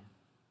morning.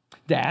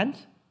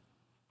 Dads,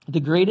 the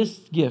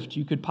greatest gift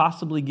you could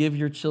possibly give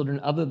your children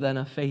other than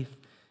a faith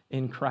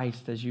in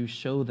Christ as you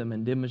show them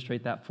and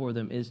demonstrate that for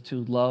them is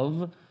to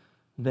love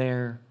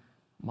their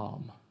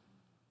mom.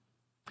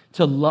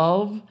 To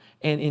love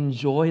and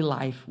enjoy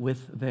life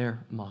with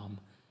their mom.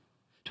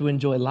 To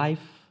enjoy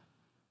life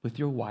with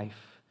your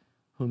wife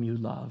whom you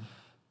love,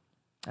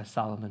 as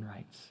Solomon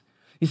writes.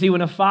 You see,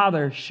 when a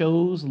father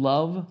shows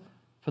love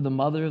for the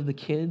mother of the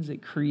kids,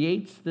 it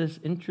creates this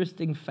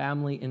interesting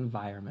family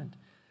environment.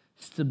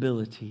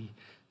 Stability,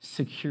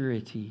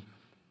 security,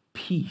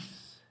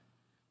 peace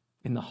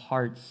in the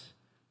hearts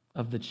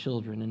of the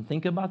children. And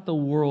think about the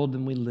world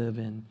that we live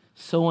in.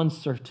 So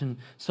uncertain,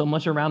 so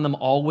much around them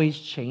always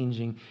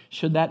changing.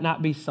 Should that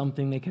not be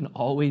something they can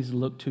always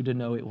look to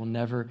know it will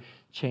never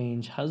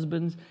change?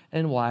 Husbands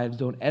and wives,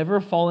 don't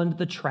ever fall into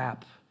the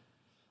trap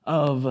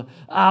of,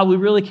 we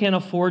really can't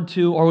afford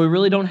to, or we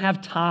really don't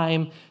have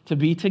time to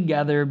be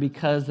together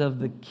because of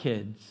the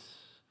kids.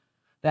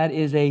 That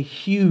is a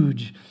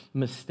huge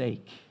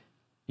mistake.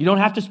 You don't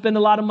have to spend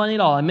a lot of money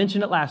at all. I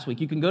mentioned it last week.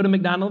 You can go to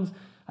McDonald's.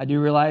 I do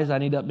realize I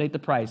need to update the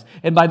price.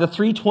 And buy the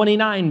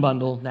 $3.29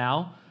 bundle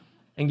now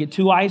and get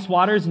 2 ice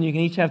waters, and you can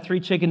each have 3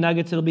 chicken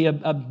nuggets. It'll be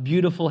a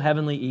beautiful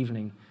heavenly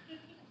evening.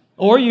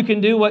 Or you can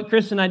do what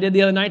Chris and I did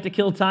the other night to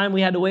kill time.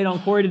 We had to wait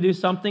on Corey to do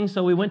something,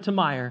 so we went to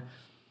Meijer.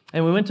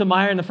 And we went to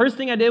Meijer, and the first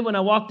thing I did when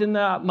I walked in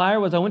the Meijer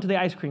was I went to the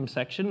ice cream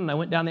section, and I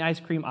went down the ice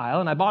cream aisle,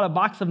 and I bought a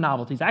box of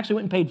novelties. I actually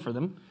went and paid for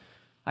them.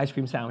 Ice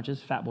cream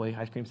sandwiches, Fat Boy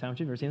ice cream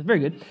sandwiches, you've ever seen it? Very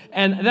good.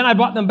 And then I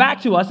brought them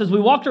back to us as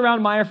we walked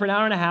around Meijer for an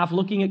hour and a half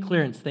looking at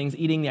clearance things,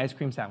 eating the ice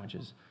cream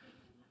sandwiches.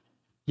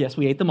 Yes,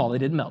 we ate them all. They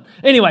didn't melt.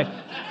 Anyway.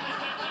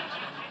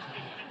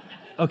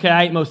 Okay,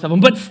 I ate most of them,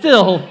 but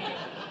still,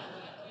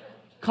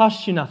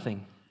 costs you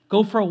nothing.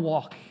 Go for a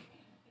walk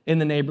in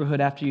the neighborhood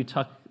after you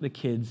tuck the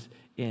kids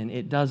in.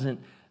 It doesn't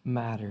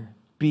matter.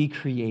 Be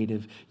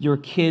creative. Your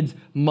kids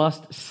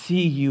must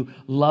see you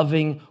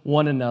loving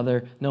one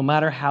another, no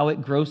matter how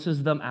it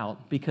grosses them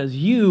out, because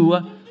you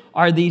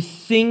are the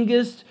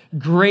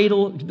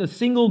single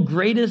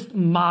greatest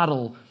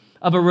model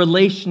of a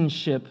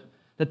relationship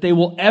that they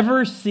will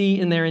ever see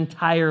in their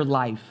entire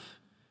life.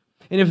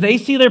 And if they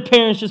see their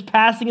parents just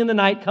passing in the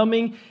night,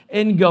 coming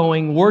and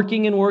going,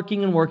 working and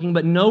working and working,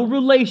 but no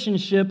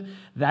relationship,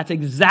 that's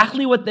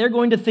exactly what they're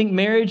going to think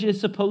marriage is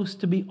supposed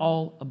to be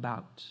all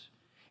about.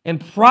 And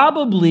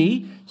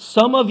probably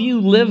some of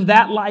you live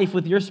that life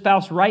with your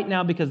spouse right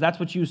now because that's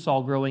what you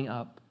saw growing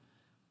up.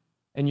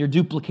 And you're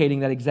duplicating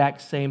that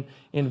exact same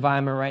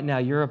environment right now.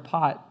 You're a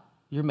pot.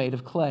 You're made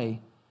of clay.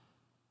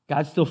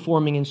 God's still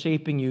forming and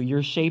shaping you.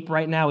 Your shape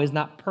right now is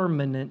not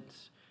permanent.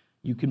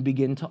 You can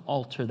begin to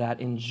alter that.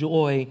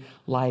 Enjoy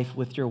life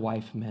with your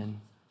wife,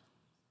 men.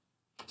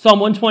 Psalm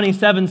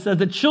 127 says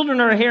that children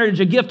are a heritage,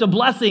 a gift, a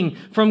blessing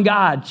from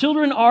God.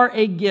 Children are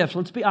a gift.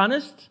 Let's be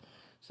honest.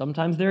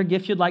 Sometimes they're a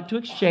gift you'd like to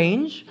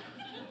exchange,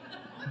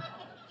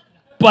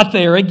 but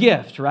they're a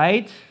gift,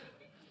 right?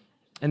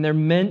 And they're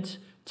meant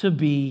to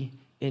be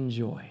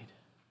enjoyed.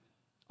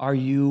 Are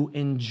you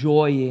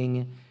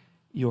enjoying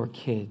your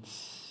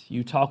kids?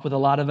 You talk with a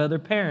lot of other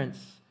parents.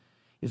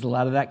 Is a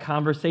lot of that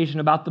conversation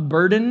about the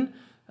burden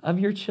of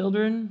your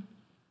children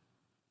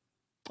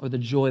or the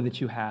joy that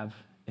you have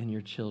in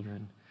your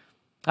children?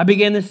 I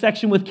began this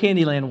section with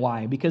Candyland.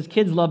 Why? Because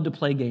kids love to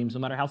play games, no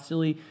matter how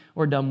silly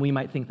or dumb we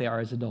might think they are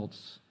as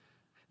adults.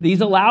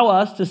 These allow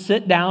us to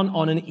sit down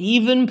on an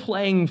even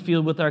playing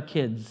field with our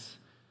kids.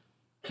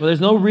 Well, there's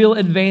no real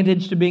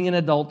advantage to being an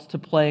adult to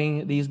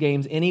playing these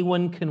games.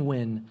 Anyone can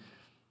win.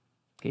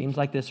 Games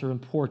like this are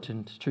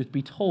important. Truth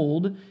be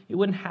told, it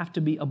wouldn't have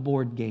to be a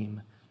board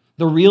game.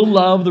 The real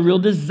love, the real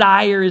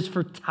desire is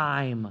for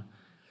time.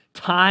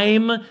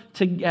 Time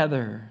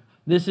together.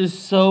 This is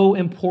so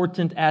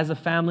important as a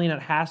family, and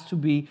it has to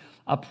be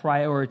a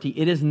priority.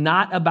 It is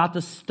not about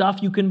the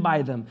stuff you can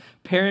buy them.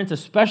 Parents,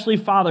 especially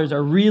fathers,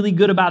 are really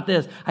good about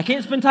this. I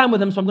can't spend time with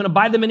them, so I'm going to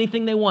buy them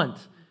anything they want.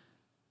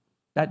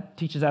 That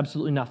teaches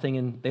absolutely nothing,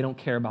 and they don't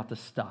care about the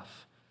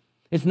stuff.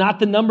 It's not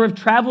the number of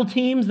travel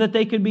teams that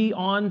they could be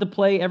on to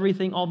play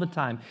everything all the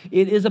time.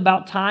 It is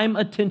about time,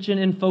 attention,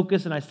 and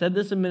focus, and I said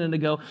this a minute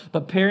ago,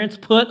 but parents,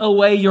 put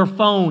away your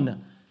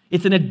phone.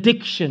 It's an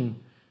addiction.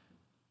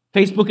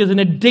 Facebook is an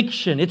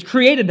addiction. It's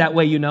created that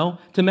way,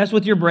 to mess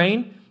with your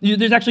brain.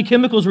 There's actually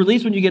chemicals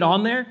released when you get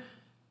on there.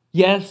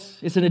 Yes,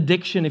 it's an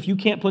addiction. If you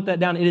can't put that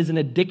down, it is an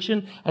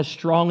addiction as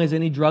strong as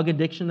any drug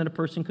addiction that a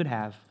person could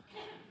have.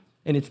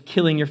 And it's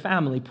killing your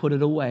family. Put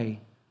it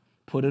away.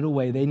 Put it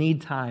away. They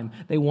need time.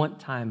 They want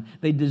time.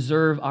 They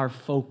deserve our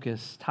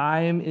focus.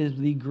 Time is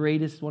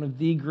one of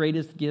the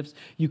greatest gifts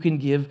you can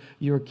give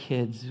your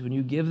kids. When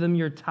you give them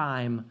your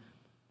time,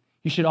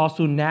 you should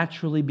also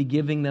naturally be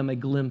giving them a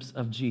glimpse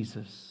of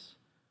Jesus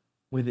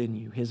within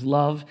you. His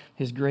love,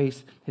 His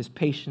grace, His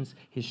patience,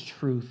 His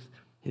truth,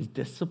 His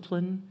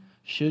discipline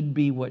should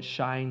be what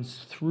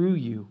shines through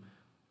you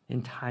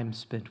in time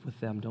spent with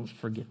them. Don't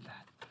forget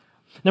that.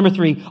 Number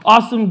 3,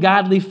 awesome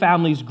godly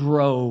families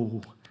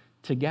grow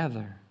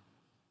together.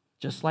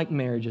 Just like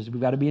marriages,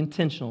 we've got to be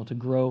intentional to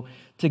grow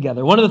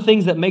together. One of the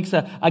things that makes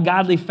a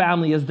godly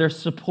family is their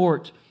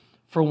support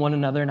for one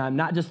another. And I'm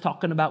not just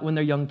talking about when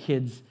they're young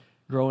kids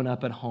growing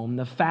up at home.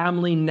 The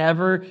family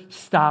never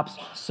stops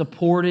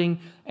supporting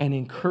and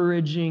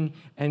encouraging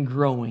and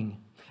growing.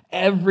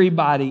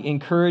 Everybody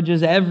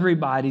encourages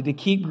everybody to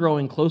keep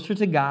growing closer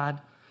to God,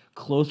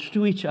 closer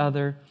to each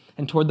other,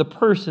 and toward the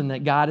person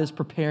that God is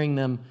preparing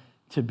them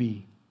to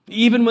be.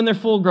 Even when they're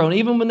full grown,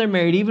 even when they're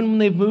married, even when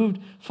they've moved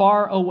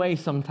far away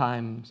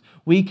sometimes,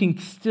 we can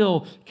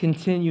still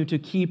continue to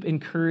keep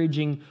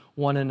encouraging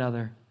one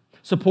another,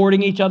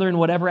 supporting each other in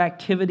whatever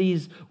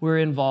activities we're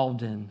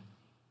involved in,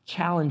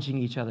 challenging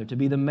each other to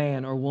be the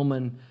man or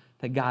woman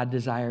that God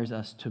desires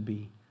us to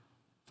be.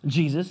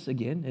 Jesus,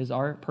 again, is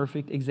our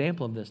perfect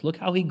example of this. Look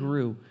how He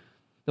grew.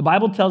 The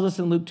Bible tells us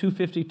in Luke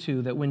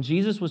 2:52 that when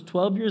Jesus was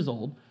 12 years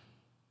old,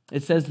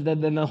 it says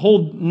that then the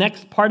whole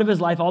next part of His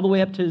life, all the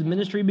way up to His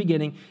ministry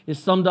beginning, is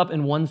summed up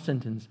in one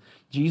sentence.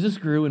 Jesus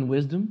grew in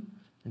wisdom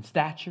and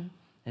stature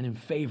and in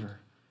favor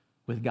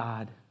with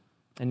God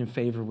and in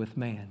favor with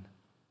man.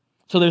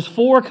 So there's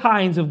 4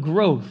 kinds of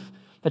growth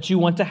that you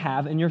want to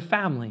have in your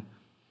family.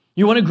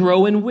 You want to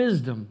grow in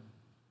wisdom.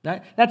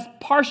 That's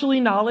partially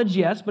knowledge,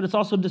 yes, but it's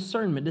also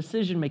discernment,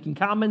 decision-making,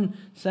 common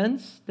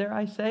sense, dare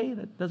I say,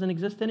 that doesn't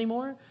exist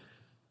anymore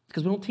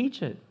because we don't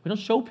teach it. We don't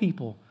show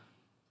people.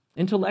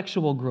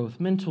 Intellectual growth,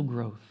 mental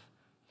growth.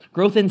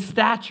 Growth in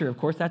stature, of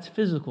course, that's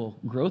physical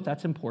growth,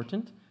 that's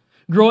important.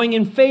 Growing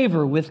in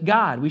favor with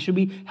God. We should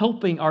be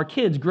helping our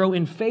kids grow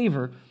in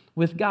favor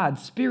with God.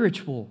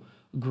 Spiritual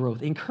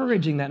growth,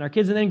 encouraging that in our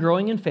kids, and then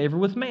growing in favor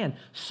with man.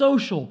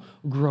 Social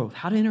growth,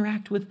 how to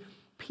interact with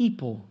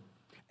people.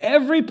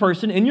 Every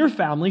person in your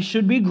family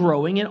should be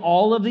growing in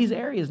all of these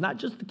areas, not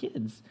just the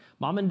kids.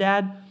 Mom and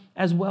dad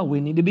as well. We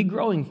need to be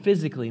growing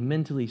physically,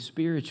 mentally,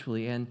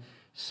 spiritually, and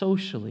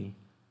socially.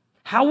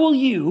 How will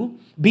you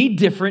be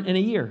different in a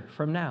year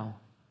from now?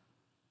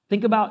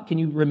 Think about, can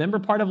you remember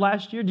part of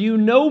last year? Do you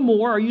know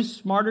more? Are you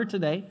smarter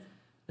today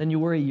than you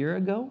were a year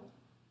ago?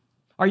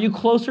 Are you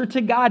closer to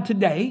God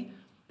today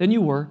than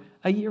you were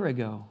a year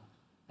ago?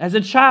 As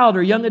a child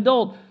or young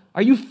adult,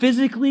 are you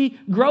physically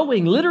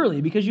growing,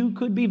 literally, because you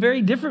could be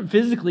very different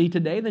physically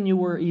today than you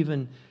were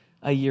even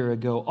a year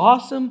ago?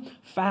 Awesome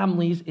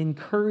families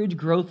encourage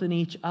growth in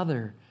each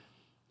other.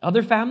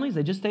 Other families,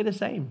 they just stay the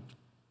same.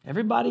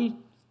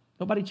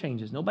 Nobody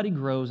changes. Nobody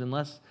grows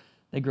unless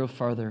they grow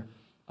farther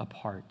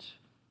apart.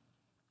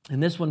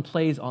 And this one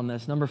plays on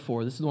this. Number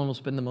 4, this is the one we'll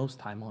spend the most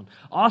time on.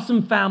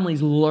 Awesome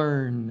families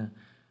learn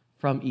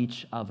from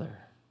each other.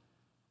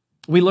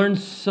 We learn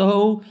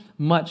so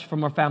much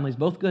from our families,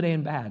 both good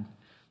and bad.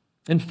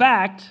 In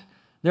fact,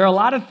 there are a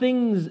lot of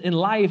things in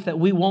life that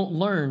we won't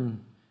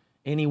learn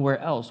anywhere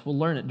else. We'll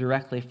learn it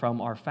directly from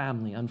our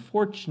family.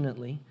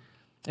 Unfortunately,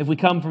 if we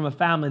come from a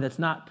family that's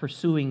not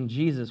pursuing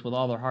Jesus with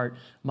all their heart,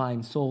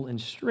 mind, soul, and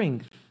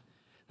strength,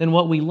 then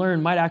what we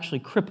learn might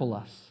actually cripple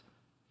us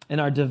in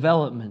our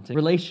development, in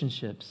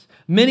relationships.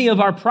 Many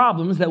of our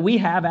problems that we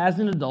have as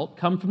an adult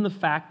come from the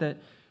fact that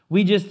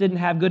we just didn't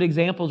have good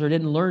examples or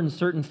didn't learn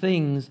certain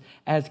things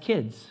as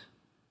kids.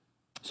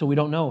 So we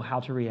don't know how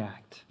to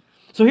react.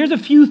 So here's a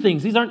few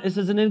things. This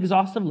isn't an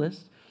exhaustive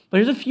list, but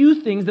here's a few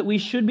things that we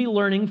should be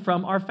learning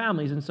from our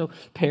families. And so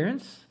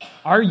parents,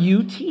 are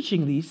you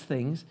teaching these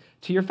things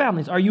to your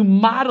families? Are you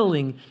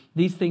modeling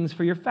these things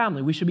for your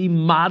family? We should be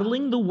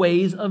modeling the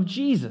ways of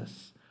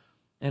Jesus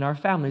in our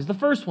families. The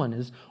first one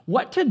is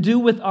what to do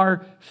with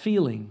our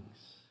feelings.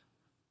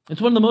 It's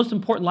one of the most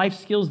important life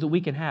skills that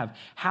we can have.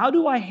 How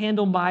do I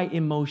handle my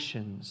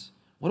emotions?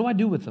 What do I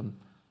do with them?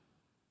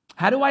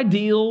 How do I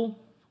deal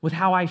with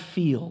how I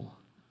feel?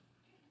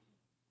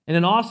 In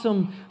an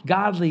awesome,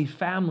 godly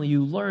family,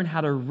 you learn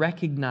how to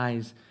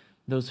recognize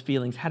those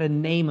feelings, how to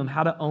name them,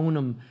 how to own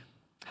them,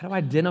 how to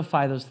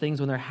identify those things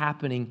when they're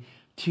happening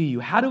to you,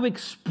 how to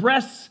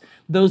express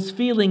those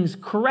feelings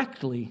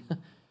correctly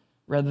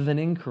rather than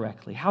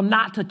incorrectly, how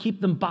not to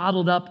keep them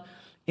bottled up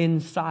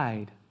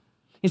inside.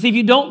 You see, if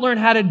you don't learn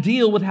how to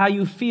deal with how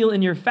you feel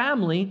in your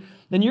family,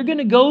 then you're going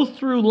to go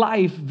through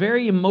life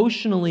very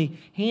emotionally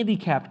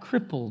handicapped,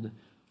 crippled.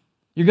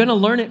 You're going to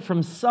learn it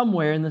from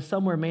somewhere, and the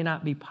somewhere may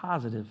not be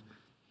positive.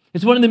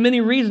 It's one of the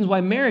many reasons why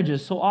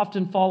marriages so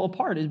often fall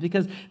apart is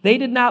because they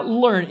did not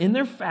learn in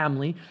their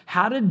family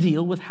how to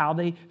deal with how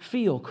they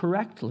feel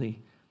correctly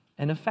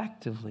and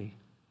effectively.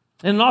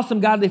 In an awesome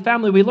godly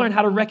family, we learn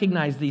how to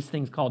recognize these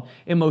things called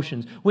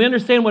emotions. We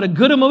understand what a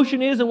good emotion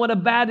is and what a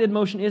bad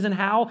emotion is and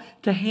how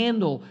to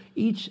handle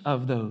each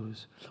of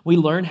those. We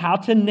learn how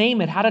to name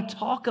it, how to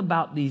talk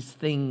about these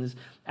things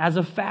as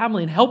a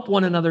family and help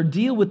one another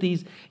deal with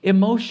these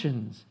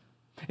emotions.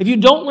 If you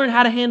don't learn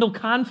how to handle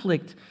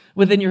conflict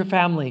within your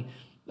family,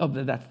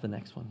 that's the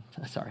next one.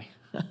 Sorry,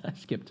 I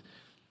skipped.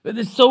 But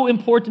it's so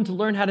important to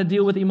learn how to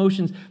deal with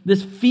emotions.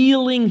 This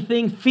feeling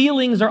thing,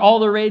 feelings are all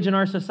the rage in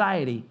our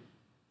society.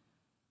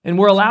 And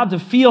we're allowed to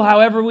feel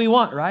however we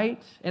want, right?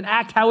 And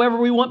act however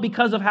we want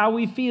because of how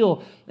we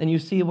feel. And you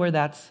see where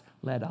that's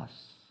led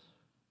us.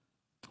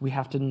 We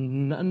have to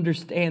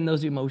understand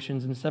those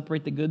emotions and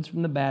separate the goods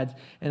from the bads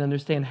and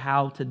understand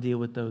how to deal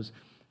with those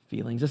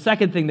feelings. The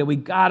second thing that we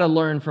got to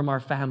learn from our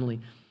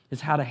family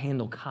is how to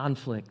handle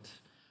conflict.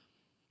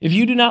 If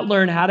you do not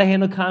learn how to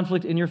handle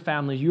conflict in your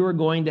families, you are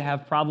going to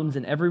have problems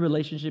in every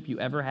relationship you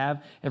ever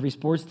have, every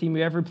sports team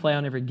you ever play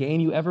on, every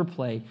game you ever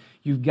play.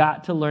 You've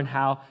got to learn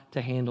how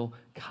to handle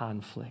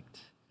conflict.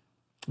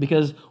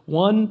 Because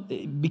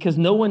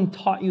no one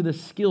taught you the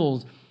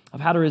skills of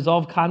how to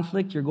resolve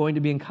conflict, you're going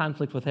to be in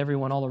conflict with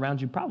everyone all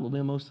around you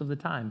probably most of the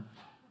time.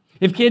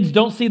 If kids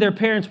don't see their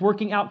parents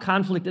working out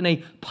conflict in a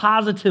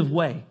positive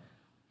way,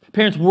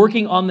 parents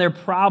working on their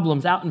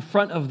problems out in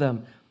front of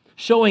them,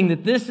 showing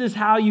that this is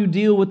how you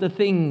deal with the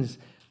things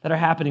that are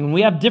happening. When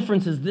we have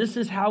differences, this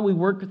is how we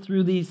work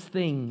through these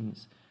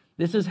things.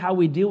 This is how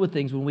we deal with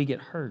things when we get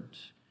hurt.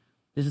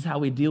 This is how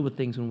we deal with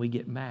things when we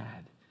get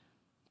mad.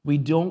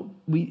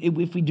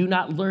 If we do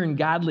not learn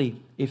godly,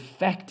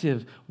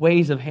 effective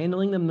ways of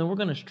handling them, then we're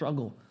going to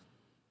struggle.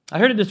 I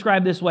heard it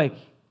described this way.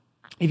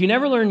 If you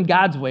never learn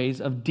God's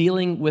ways of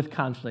dealing with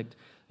conflict,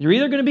 you're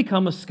either going to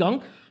become a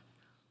skunk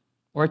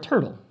or a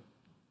turtle.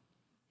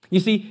 You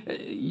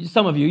see,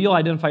 some of you, you'll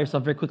identify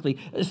yourself very quickly.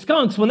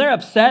 Skunks, when they're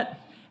upset,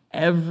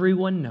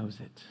 everyone knows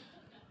it.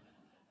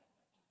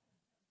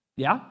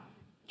 Yeah?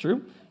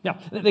 True? Yeah,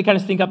 they kind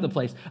of stink up the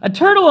place. A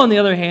turtle, on the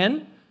other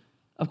hand,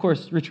 of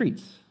course,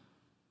 retreats.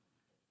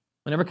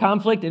 Whenever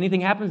conflict, anything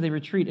happens, they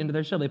retreat into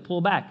their shell. They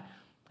pull back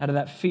out of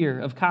that fear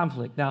of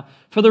conflict. Now,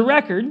 for the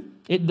record,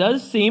 it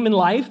does seem in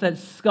life that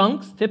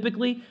skunks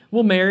typically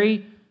will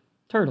marry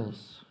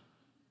turtles.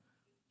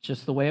 It's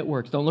just the way it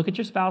works. Don't look at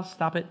your spouse.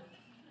 Stop it.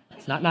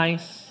 It's not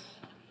nice.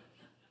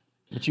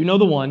 But you know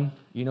the one.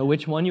 You know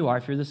which one you are.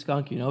 If you're the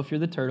skunk, you know if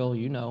you're the turtle,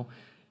 you know.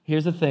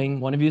 Here's the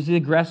thing. One of you is the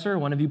aggressor.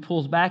 One of you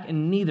pulls back.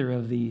 And neither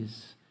of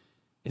these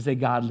is a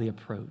godly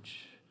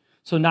approach.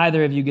 So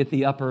neither of you get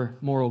the upper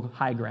moral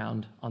high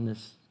ground on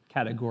this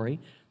category.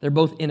 They're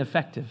both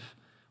ineffective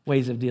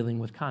ways of dealing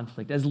with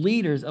conflict. As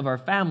leaders of our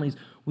families,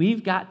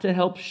 we've got to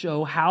help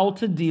show how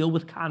to deal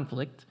with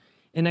conflict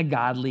in a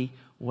godly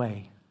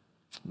way.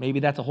 Maybe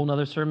that's a whole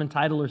nother sermon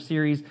title or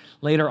series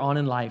later on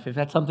in life. If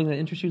that's something that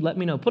interests you, let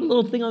me know. Put a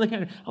little thing on the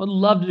calendar. I would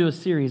love to do a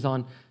series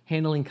on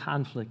handling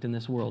conflict in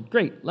this world.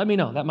 Great, let me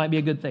know. That might be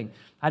a good thing.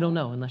 I don't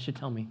know unless you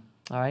tell me.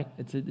 All right?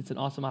 It's an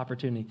awesome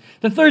opportunity.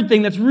 The third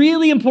thing that's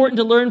really important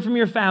to learn from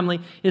your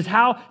family is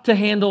how to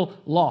handle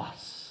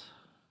loss.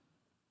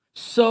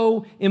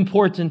 So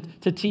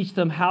important to teach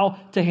them how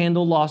to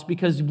handle loss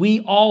because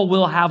we all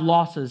will have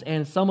losses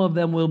and some of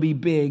them will be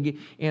big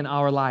in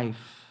our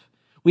life.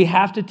 We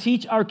have to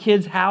teach our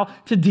kids how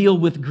to deal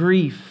with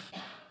grief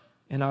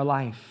in our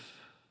life.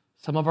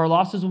 Some of our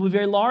losses will be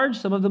very large,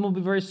 some of them will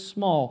be very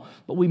small,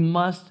 but we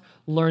must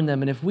learn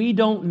them. And if we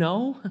don't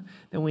know,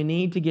 then we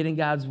need to get in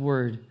God's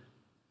Word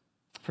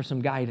for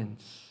some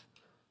guidance.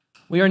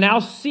 We are now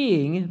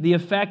seeing the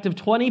effect of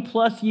 20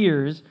 plus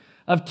years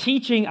of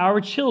teaching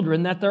our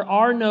children that there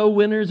are no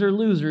winners or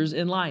losers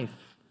in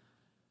life.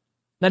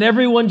 That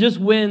everyone just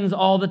wins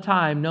all the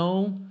time.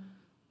 No,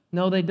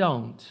 they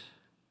don't.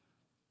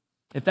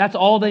 If that's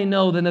all they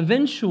know, then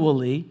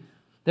eventually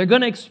they're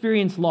going to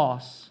experience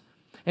loss.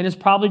 And it's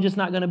probably just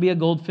not going to be a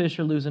goldfish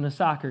or losing a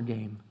soccer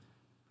game.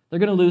 They're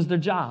going to lose their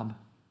job.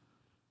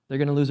 They're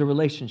going to lose a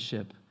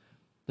relationship.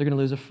 They're going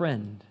to lose a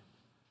friend.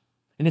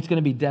 And it's going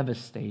to be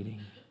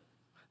devastating.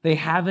 They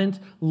haven't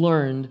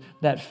learned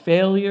that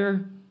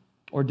failure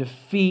or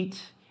defeat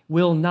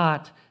will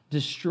not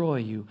destroy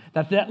you.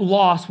 That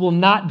loss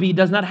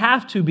does not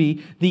have to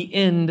be the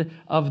end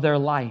of their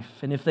life.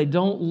 And if they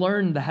don't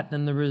learn that,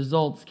 then the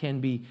results can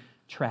be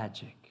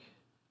tragic.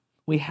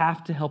 We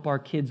have to help our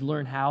kids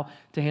learn how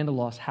to handle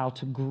loss, how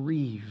to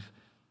grieve.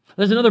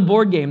 There's another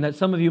board game that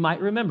some of you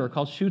might remember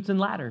called Chutes and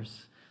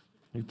Ladders.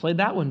 We've played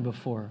that one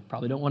before.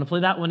 Probably don't want to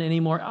play that one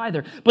anymore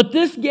either. But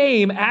this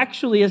game,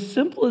 actually, as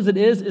simple as it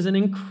is an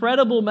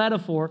incredible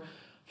metaphor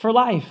for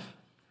life.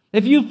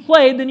 If you've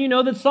played, then you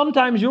know that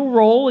sometimes you'll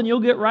roll and you'll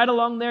get right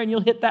along there and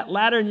you'll hit that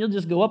ladder and you'll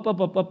just go up,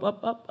 up, up, up,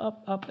 up, up,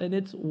 up, up, and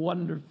it's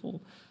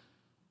wonderful.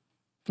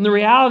 And the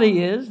reality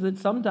is that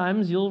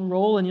sometimes you'll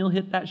roll and you'll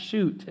hit that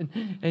chute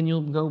and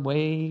you'll go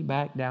way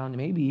back down,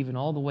 maybe even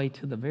all the way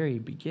to the very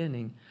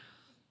beginning.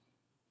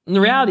 And the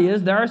reality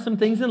is there are some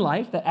things in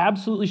life that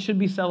absolutely should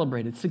be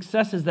celebrated,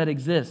 successes that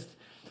exist.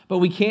 But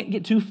we can't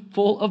get too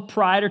full of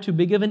pride or too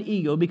big of an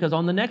ego because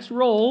on the next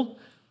roll,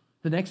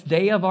 the next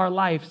day of our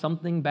life,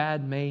 something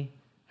bad may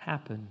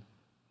happen.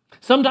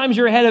 Sometimes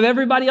you're ahead of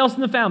everybody else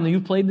in the family.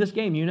 You've played this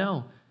game, you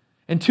know.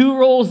 And 2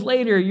 rolls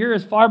later, you're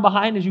as far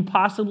behind as you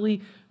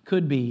possibly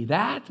could be.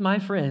 That, my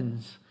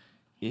friends,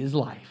 is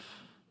life.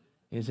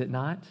 Is it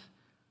not?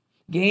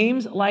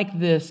 Games like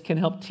this can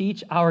help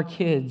teach our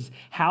kids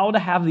how to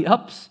have the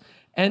ups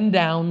and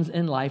downs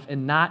in life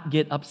and not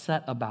get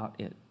upset about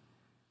it.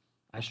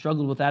 I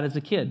struggled with that as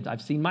a kid.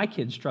 I've seen my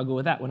kids struggle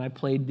with that when I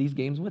played these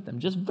games with them.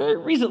 Just very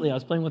recently, I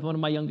was playing with one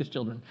of my youngest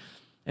children,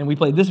 and we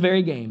played this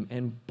very game,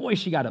 and boy,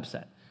 she got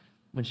upset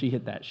when she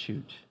hit that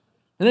chute.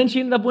 And then she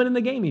ended up winning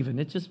the game even.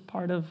 It's just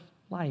part of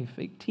life.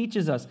 It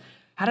teaches us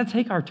how to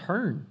take our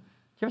turn.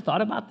 You ever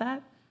thought about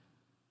that?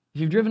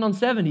 If you've driven on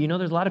 70, you know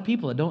there's a lot of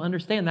people that don't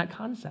understand that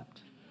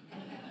concept.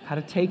 How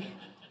to take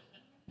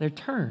their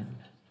turn,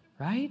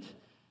 right?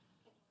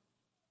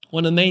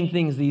 One of the main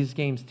things these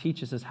games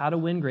teach us is how to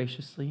win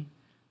graciously,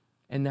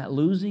 and that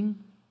losing,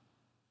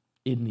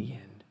 in the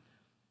end,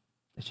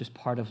 it's just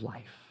part of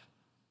life.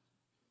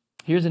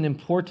 Here's an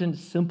important,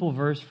 simple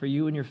verse for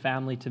you and your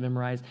family to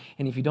memorize.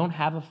 And if you don't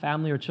have a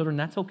family or children,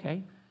 that's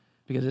okay,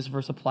 because this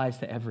verse applies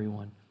to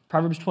everyone.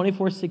 Proverbs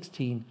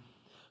 24:16.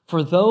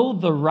 For though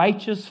the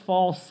righteous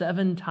fall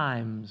 7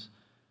 times,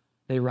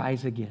 they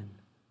rise again.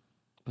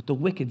 But the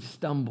wicked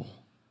stumble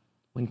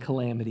when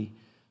calamity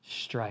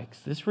strikes.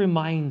 This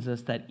reminds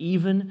us that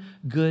even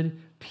good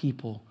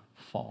people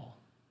fall.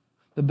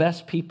 The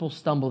best people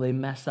stumble, they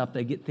mess up,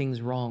 they get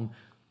things wrong,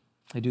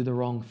 they do the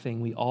wrong thing.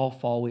 We all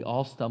fall, we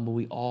all stumble,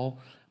 we all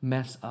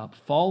mess up.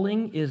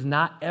 Falling is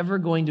not ever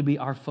going to be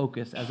our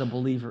focus as a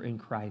believer in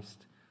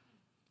Christ.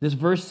 This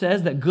verse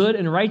says that good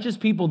and righteous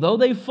people, though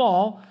they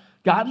fall,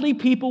 godly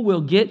people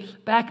will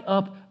get back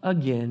up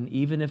again,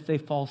 even if they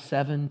fall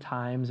 7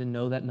 times, and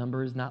know that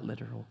number is not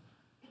literal,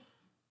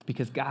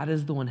 because God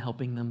is the one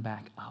helping them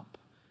back up.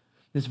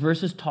 This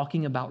verse is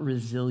talking about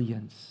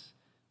resilience,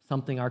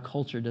 something our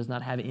culture does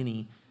not have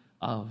any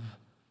of.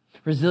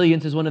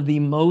 Resilience is one of the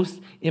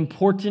most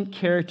important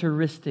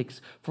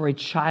characteristics for a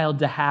child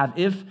to have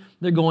if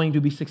they're going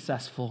to be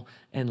successful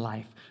in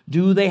life.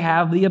 Do they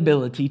have the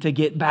ability to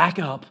get back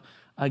up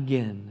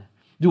again?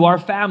 Do our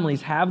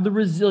families have the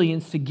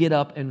resilience to get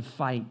up and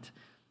fight?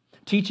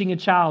 Teaching a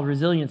child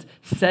resilience,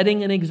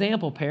 setting an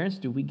example. Parents,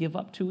 do we give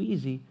up too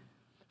easy?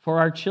 For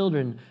our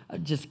children,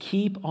 just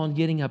keep on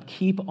getting up,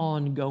 keep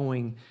on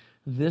going.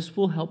 This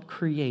will help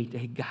create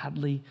a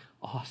godly,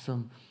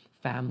 awesome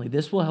family.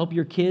 This will help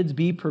your kids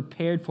be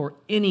prepared for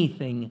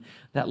anything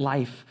that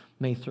life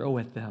may throw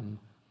at them.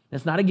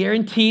 It's not a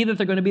guarantee that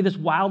they're going to be this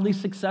wildly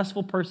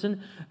successful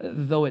person,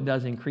 though it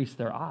does increase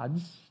their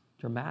odds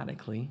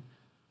dramatically.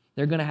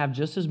 They're going to have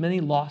just as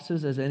many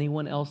losses as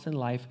anyone else in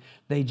life.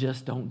 They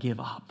just don't give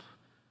up.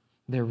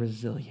 They're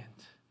resilient.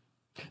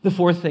 The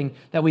fourth thing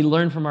that we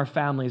learn from our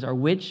families are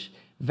which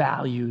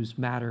values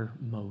matter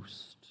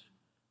most.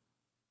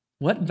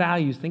 What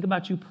values, think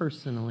about you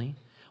personally,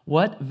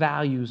 what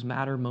values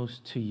matter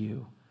most to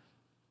you?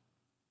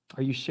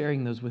 Are you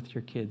sharing those with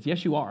your kids?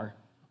 Yes, you are,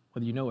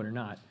 whether you know it or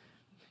not.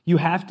 You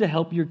have to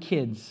help your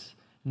kids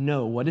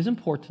know what is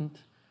important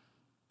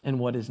and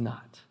what is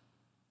not.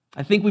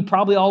 I think we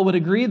probably all would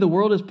agree the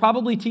world is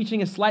probably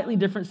teaching a slightly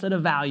different set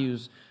of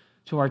values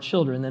to our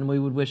children than we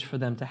would wish for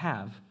them to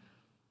have.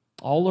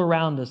 All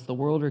around us, the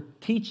world are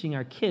teaching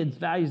our kids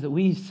values that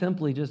we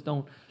simply just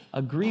don't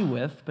agree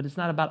with, but it's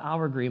not about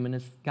our agreement,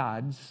 it's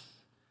God's.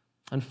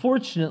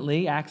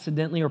 Unfortunately,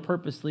 accidentally or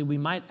purposely, we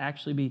might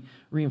actually be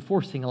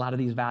reinforcing a lot of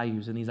these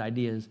values and these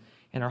ideas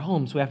in our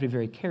homes, so we have to be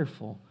very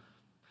careful.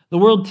 The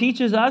world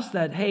teaches us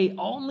that, hey,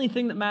 only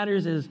thing that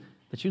matters is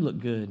that you look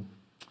good.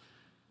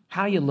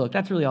 How you look,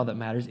 that's really all that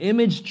matters.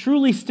 Image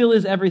truly still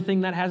is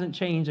everything. That hasn't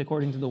changed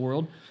according to the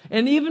world.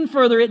 And even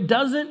further, it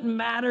doesn't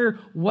matter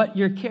what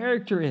your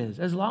character is.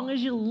 As long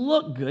as you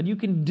look good, you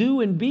can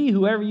do and be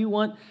whoever you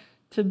want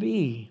to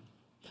be.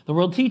 The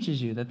world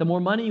teaches you that the more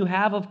money you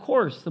have, of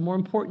course, the more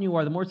important you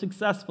are, the more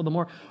successful, the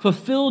more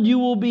fulfilled you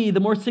will be, the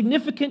more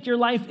significant your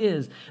life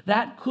is.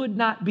 That could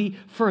not be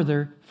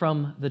further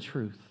from the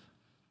truth.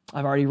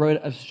 I've already wrote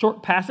a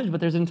short passage,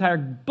 but there's an entire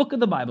book of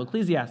the Bible,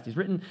 Ecclesiastes,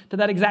 written to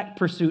that exact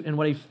pursuit and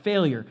what a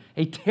failure,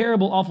 a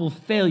terrible, awful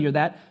failure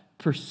that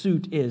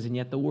pursuit is, and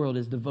yet the world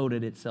has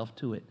devoted itself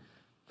to it.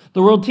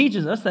 The world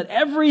teaches us that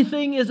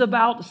everything is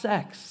about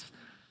sex.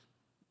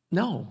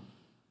 No,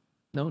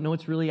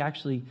 it's really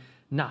actually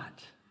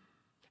not.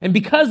 And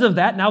because of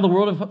that, now the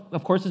world,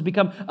 of course, has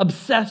become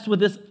obsessed with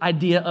this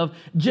idea of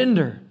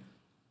gender.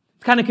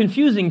 It's kind of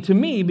confusing to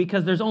me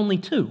because there's only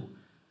two.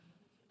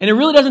 And it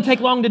really doesn't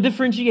take long to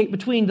differentiate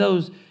between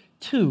those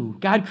two.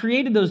 God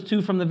created those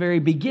two from the very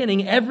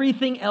beginning.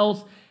 Everything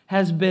else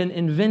has been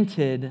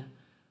invented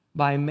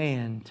by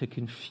man to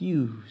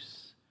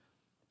confuse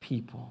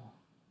people.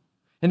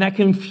 And that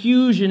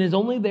confusion is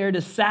only there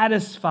to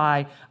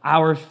satisfy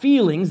our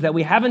feelings that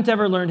we haven't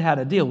ever learned how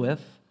to deal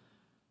with,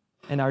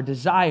 and our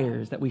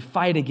desires that we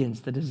fight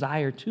against, the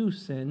desire to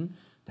sin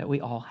that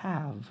we all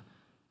have.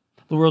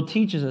 The world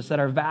teaches us that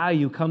our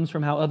value comes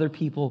from how other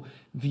people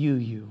view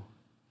you,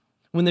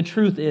 when the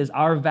truth is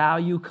our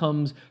value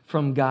comes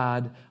from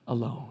God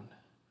alone.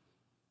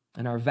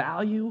 And our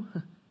value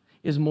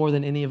is more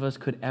than any of us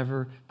could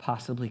ever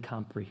possibly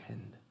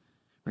comprehend,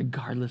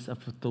 regardless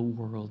of what the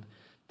world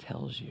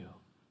tells you.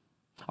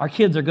 Our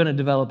kids are going to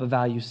develop a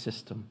value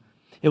system.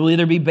 It will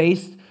either be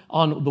based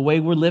on the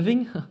way we're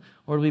living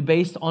or it'll be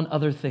based on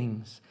other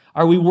things.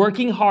 Are we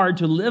working hard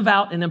to live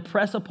out and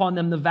impress upon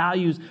them the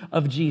values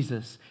of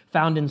Jesus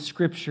found in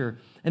Scripture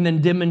and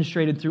then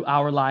demonstrated through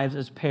our lives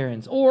as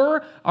parents?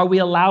 Or are we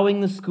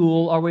allowing the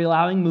school, are we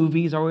allowing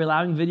movies, are we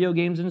allowing video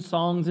games and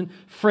songs and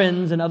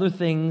friends and other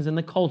things in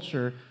the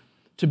culture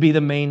to be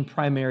the main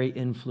primary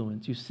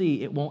influence? You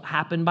see, it won't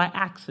happen by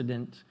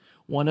accident.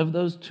 One of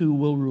those two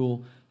will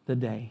rule the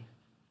day.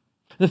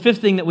 The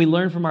fifth thing that we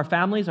learn from our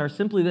families are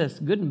simply this: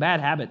 good and bad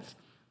habits.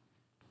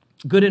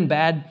 Good and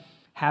bad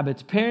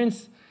habits.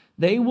 Parents,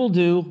 they will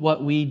do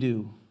what we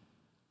do,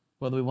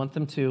 whether we want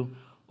them to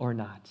or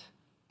not.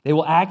 They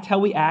will act how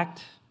we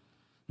act.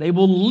 They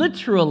will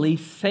literally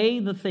say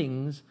the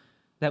things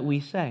that we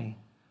say.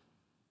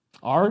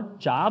 Our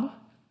job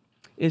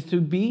is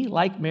to be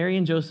like Mary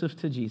and Joseph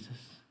to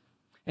Jesus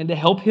and to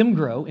help him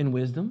grow in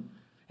wisdom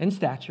and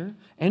stature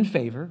and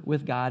favor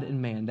with God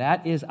and man.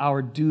 That is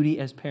our duty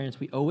as parents.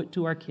 We owe it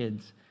to our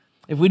kids.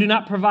 If we do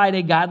not provide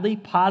a godly,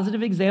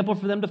 positive example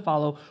for them to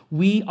follow,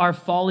 we are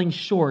falling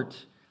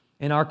short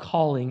in our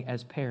calling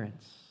as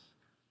parents.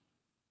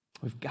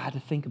 We've got to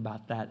think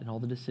about that in all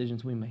the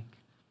decisions we make.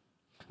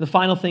 The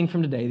final thing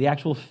from today, the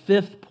actual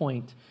fifth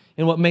point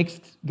in what makes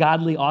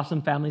godly,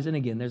 awesome families, and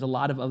again, there's a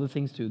lot of other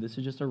things too. This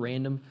is just a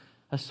random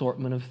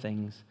assortment of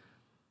things.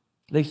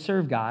 They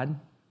serve God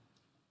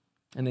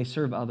and they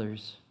serve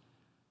others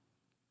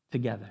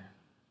together.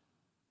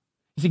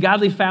 You see,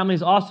 godly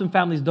families, awesome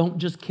families don't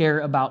just care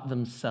about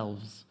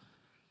themselves.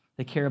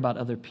 They care about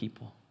other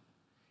people.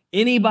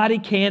 Anybody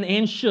can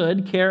and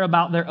should care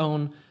about their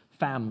own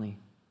family.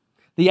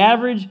 The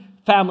average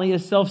family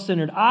is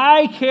self-centered.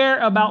 I care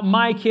about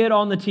my kid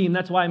on the team.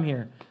 That's why I'm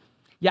here.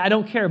 Yeah, I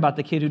don't care about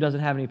the kid who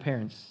doesn't have any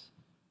parents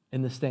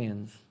in the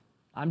stands.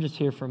 I'm just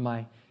here for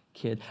my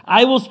kid.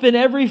 I will spend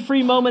every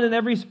free moment and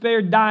every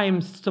spare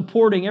dime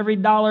supporting, every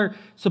dollar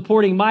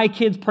supporting my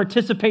kid's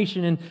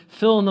participation in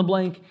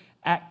fill-in-the-blank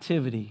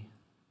activity.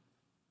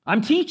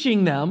 I'm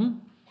teaching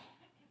them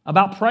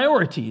about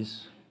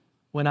priorities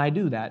when I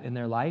do that in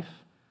their life.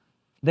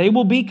 They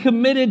will be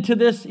committed to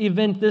this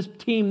event, this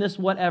team, this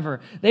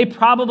whatever. They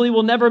probably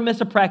will never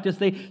miss a practice.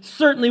 They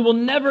certainly will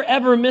never,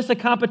 ever miss a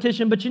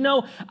competition. But you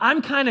know,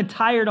 I'm kind of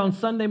tired on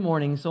Sunday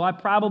morning, so I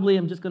probably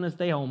am just going to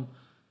stay home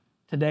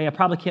today. I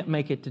probably can't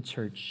make it to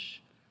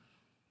church.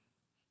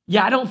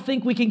 Yeah, I don't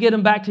think we can get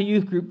them back to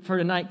youth group for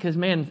tonight because,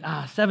 man,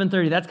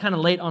 7:30, that's kind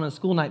of late on a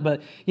school night.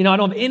 But, you know, I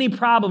don't have any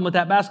problem with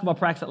that basketball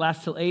practice that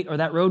lasts till 8 or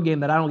that road game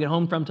that I don't get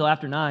home from till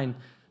after 9.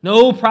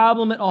 No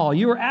problem at all.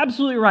 You are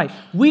absolutely right.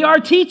 We are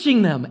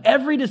teaching them.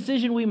 Every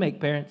decision we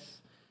make, parents,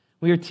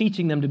 we are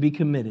teaching them to be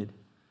committed.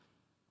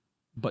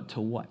 But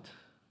to what?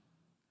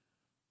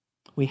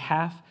 We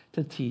have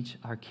to teach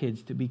our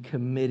kids to be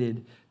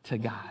committed to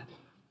God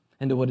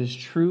and to what is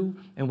true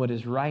and what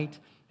is right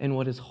and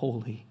what is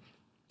holy.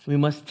 We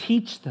must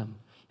teach them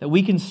that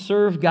we can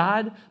serve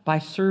God by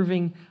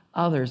serving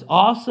others.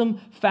 Awesome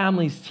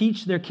families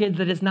teach their kids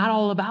that it's not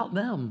all about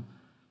them.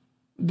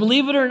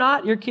 Believe it or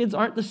not, your kids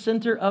aren't the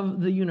center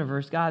of the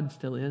universe. God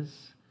still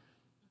is.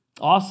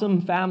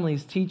 Awesome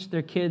families teach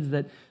their kids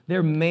that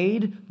they're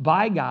made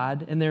by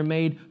God and they're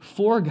made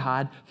for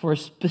God for a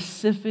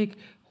specific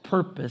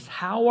purpose.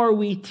 How are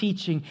we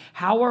teaching?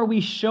 How are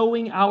we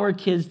showing our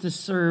kids to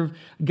serve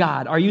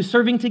God? Are you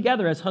serving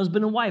together as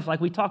husband and wife like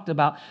we talked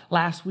about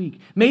last week?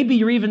 Maybe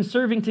you're even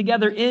serving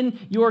together in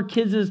your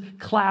kids'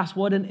 class.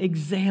 What an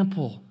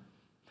example.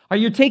 Are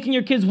you taking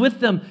your kids with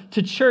them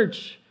to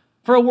church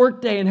for a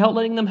work day and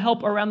letting them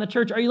help around the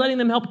church? Are you letting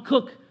them help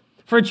cook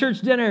for a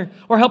church dinner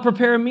or help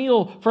prepare a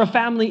meal for a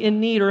family in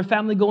need or a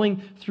family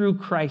going through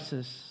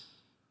crisis?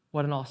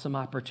 What an awesome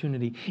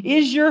opportunity.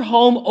 Is your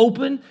home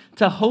open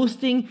to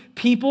hosting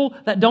people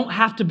that don't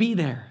have to be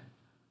there?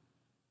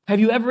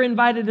 Have you ever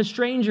invited a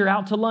stranger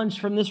out to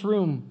lunch from this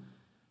room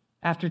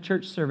after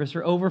church service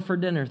or over for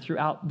dinner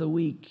throughout the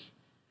week?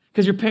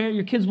 Because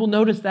your kids will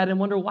notice that and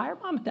wonder, why are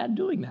mom and dad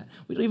doing that?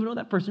 We don't even know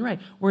that person, right?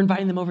 We're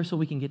inviting them over so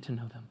we can get to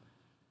know them.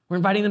 We're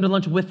inviting them to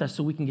lunch with us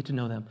so we can get to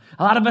know them.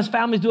 A lot of us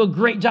families do a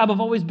great job of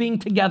always being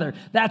together.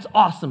 That's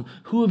awesome.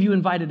 Who have you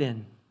invited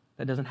in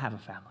that doesn't have a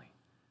family?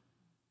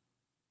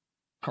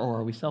 Or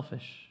are we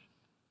selfish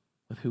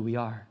with who we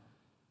are?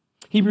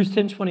 Hebrews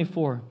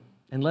 10:24,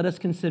 and let us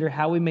consider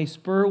how we may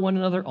spur one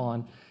another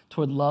on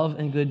toward love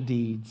and good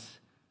deeds.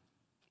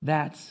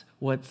 That's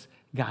what's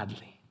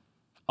godly.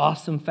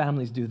 Awesome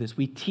families do this.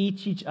 We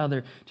teach each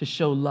other to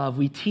show love.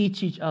 We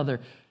teach each other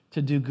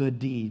to do good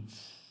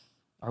deeds.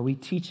 Are we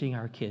teaching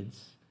our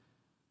kids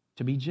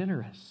to be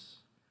generous,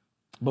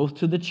 both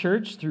to the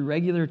church through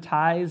regular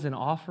tithes and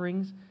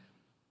offerings?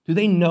 Do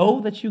they know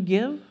that you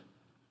give?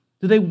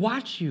 Do they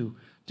watch you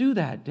do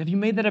that? Have you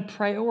made that a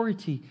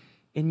priority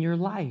in your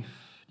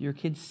life? Do your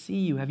kids see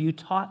you? Have you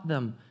taught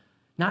them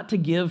not to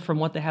give from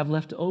what they have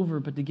left over,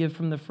 but to give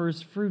from the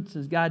first fruits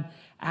as God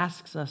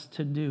asks us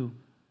to do?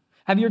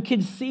 Have your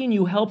kids seen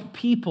you help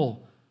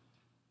people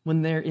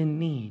when they're in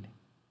need?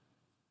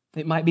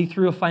 It might be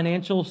through a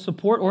financial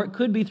support, or it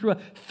could be through a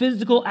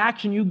physical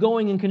action, you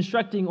going and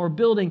constructing or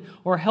building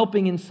or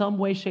helping in some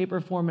way, shape,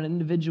 or form an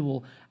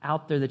individual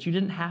out there that you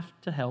didn't have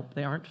to help.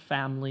 They aren't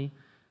family.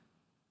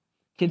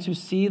 Kids who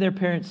see their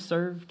parents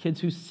serve, kids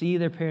who see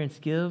their parents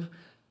give,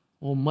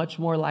 will much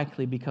more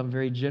likely become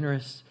very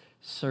generous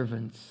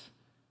servants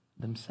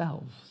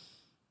themselves,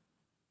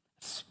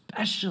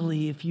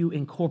 especially if you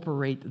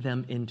incorporate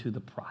them into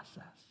the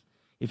process.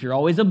 If you're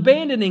always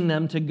abandoning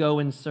them to go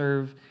and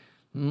serve,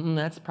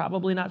 that's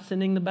probably not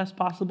sending the best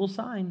possible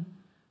sign.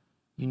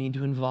 You need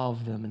to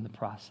involve them in the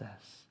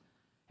process.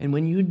 And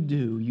when you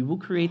do, you will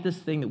create this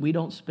thing that we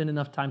don't spend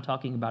enough time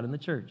talking about in the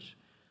church.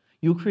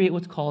 You'll create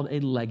what's called a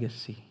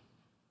legacy.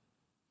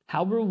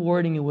 How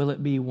rewarding will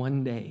it be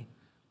one day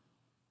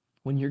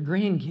when your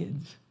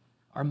grandkids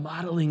are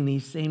modeling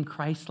these same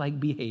Christ-like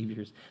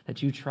behaviors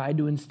that you tried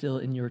to instill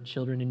in your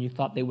children and you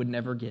thought they would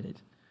never get it?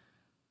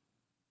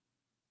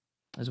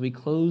 As we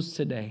close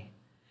today,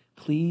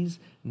 please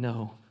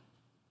know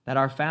that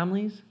our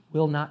families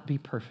will not be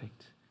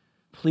perfect.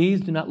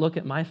 Please do not look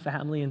at my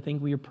family and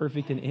think we are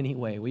perfect in any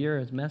way. We are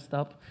as messed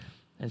up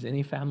as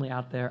any family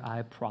out there,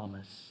 I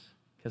promise,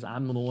 because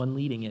I'm the one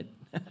leading it.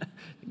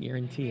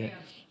 Guarantee it.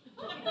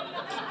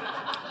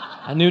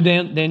 I knew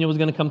Daniel was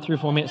going to come through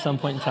for me at some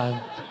point in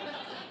time.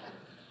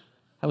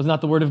 That was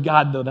not the word of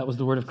God, though. That was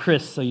the word of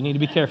Chris, so you need to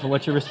be careful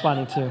what you're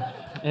responding to.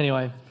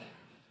 Anyway,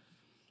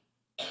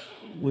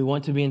 we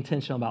want to be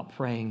intentional about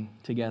praying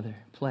together,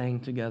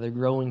 playing together,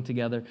 growing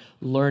together,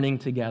 learning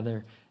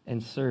together,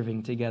 and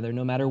serving together.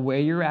 No matter where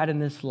you're at in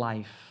this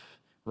life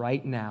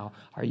right now,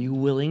 are you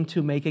willing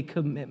to make a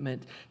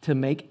commitment to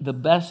make the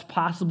best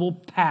possible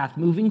path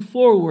moving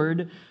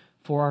forward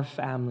for our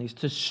families,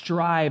 to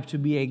strive to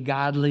be a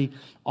godly,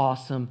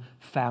 awesome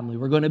family?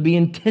 We're going to be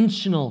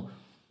intentional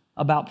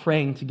about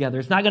praying together.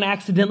 It's not going to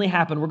accidentally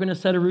happen. We're going to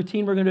set a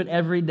routine. We're going to do it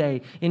every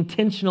day.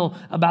 Intentional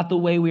about the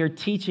way we are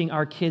teaching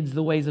our kids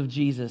the ways of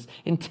Jesus.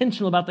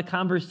 Intentional about the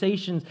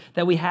conversations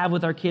that we have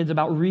with our kids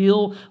about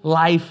real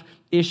life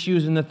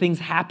issues and the things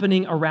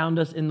happening around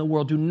us in the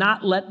world. Do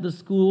not let the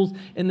schools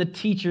and the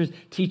teachers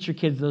teach your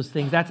kids those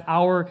things. That's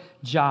our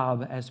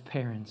job as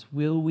parents.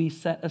 Will we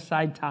set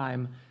aside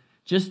time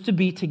just to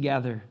be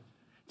together,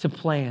 to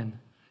plan,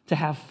 to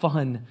have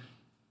fun,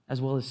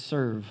 as well as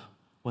serve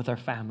with our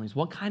families?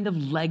 What kind of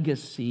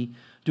legacy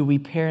do we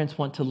parents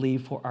want to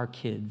leave for our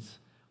kids?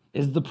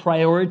 Is the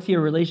priority a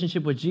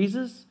relationship with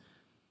Jesus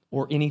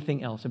or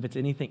anything else? If it's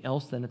anything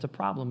else, then it's a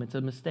problem. It's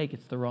a mistake.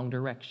 It's the wrong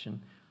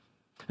direction.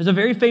 There's a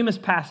very famous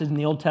passage in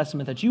the Old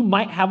Testament that you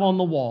might have on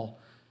the wall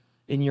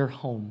in your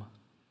home.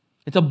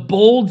 It's a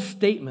bold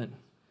statement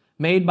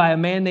made by a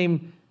man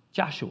named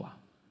Joshua,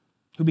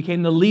 who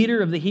became the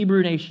leader of the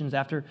Hebrew nations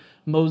after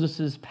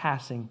Moses'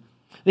 passing.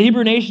 The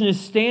Hebrew nation is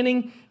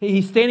standing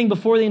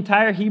before the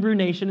entire Hebrew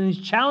nation, and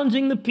he's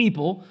challenging the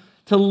people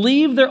to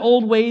leave their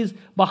old ways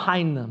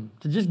behind them,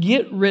 to just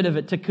get rid of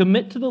it, to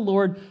commit to the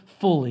Lord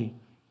fully.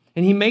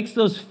 And he makes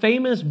those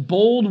famous,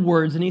 bold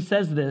words, and he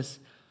says this,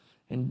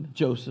 And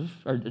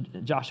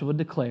Joshua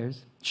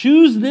declares,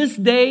 choose this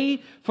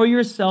day for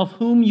yourself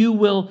whom you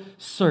will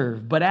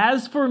serve. But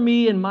as for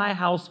me and my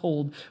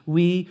household,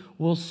 we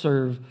will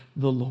serve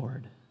the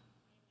Lord.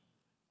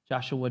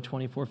 Joshua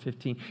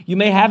 24:15. You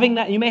may have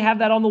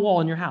that on the wall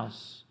in your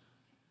house,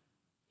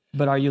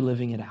 but are you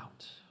living it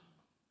out?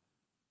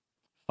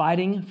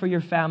 Fighting for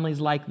your families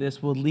like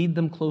this will lead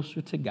them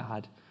closer to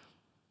God,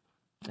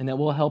 and it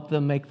will help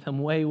them make them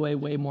way, way,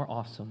 way more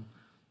awesome.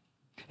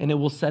 And it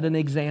will set an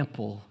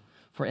example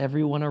for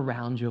everyone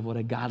around you of what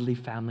a godly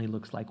family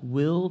looks like.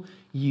 Will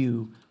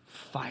you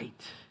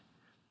fight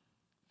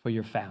for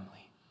your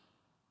family?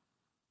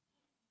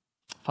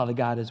 Father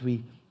God, as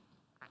we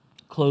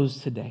close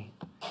today,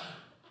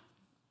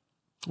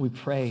 we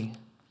pray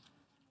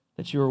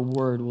that your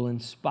word will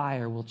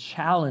inspire, will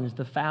challenge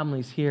the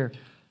families here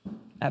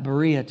at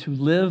Berea to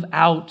live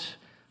out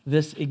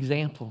this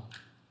example.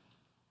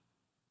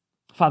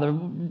 Father,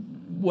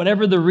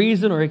 whatever the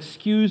reason or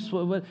excuse,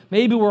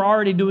 maybe we're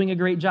already doing a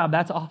great job.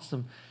 That's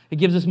awesome. It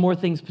gives us more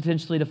things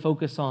potentially to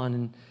focus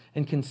on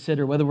and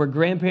consider. Whether we're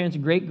grandparents,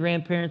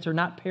 great-grandparents, or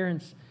not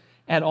parents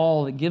at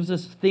all, it gives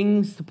us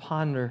things to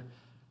ponder,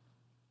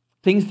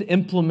 things to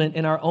implement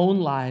in our own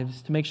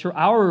lives to make sure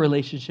our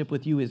relationship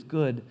with you is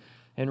good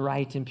and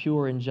right and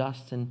pure and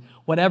just. And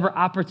whatever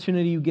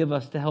opportunity you give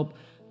us to help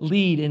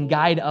lead and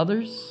guide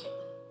others,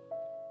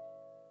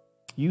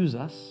 use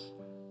us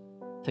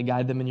to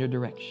guide them in your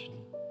direction.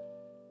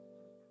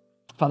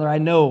 Father, I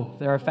know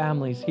there are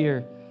families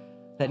here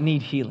that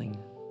need healing.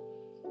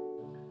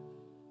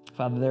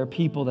 Father, there are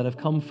people that have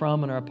come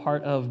from and are a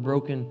part of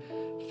broken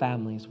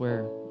families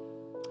where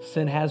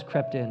sin has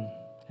crept in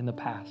the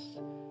past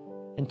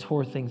and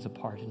tore things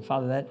apart. And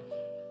Father, that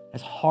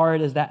as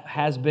hard as that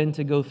has been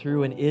to go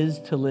through and is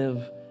to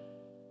live,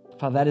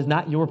 Father, that is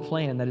not your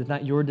plan. That is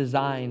not your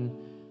design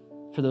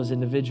for those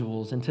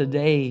individuals. And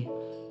today,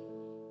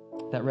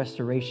 that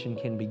restoration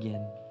can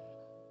begin.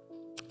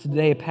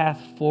 Today, a path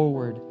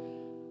forward,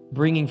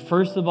 bringing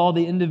first of all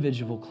the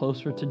individual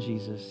closer to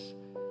Jesus.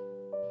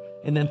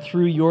 And then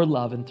through your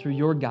love and through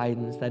your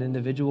guidance, that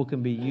individual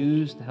can be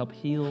used to help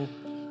heal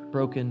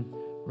broken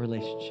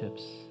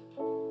relationships.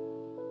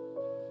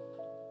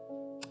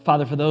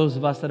 Father, for those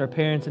of us that are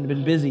parents and have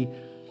been busy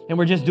and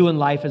we're just doing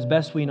life as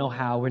best we know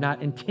how, we're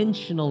not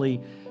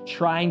intentionally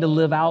trying to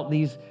live out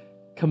these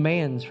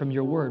commands from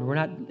your word. We're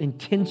not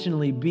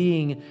intentionally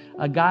being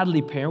a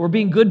godly parent. We're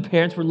being good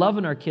parents. We're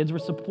loving our kids. We're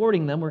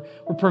supporting them. We're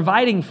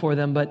providing for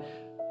them. But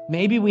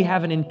maybe we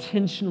haven't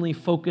intentionally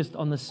focused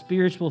on the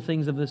spiritual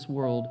things of this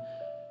world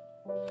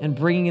and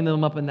bringing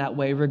them up in that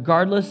way,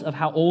 regardless of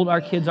how old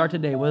our kids are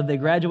today, whether they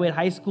graduate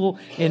high school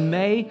in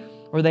May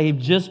or they've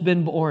just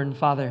been born.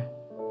 Father,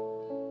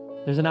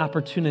 there's an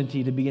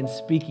opportunity to begin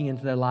speaking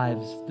into their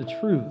lives the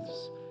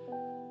truths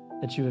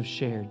that you have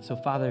shared. So,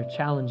 Father,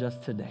 challenge us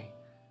today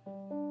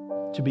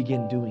to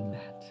begin doing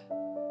that.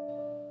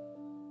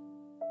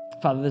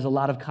 Father, there's a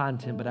lot of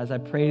content, but as I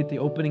prayed at the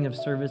opening of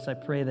service, I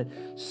pray that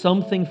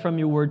something from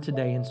your word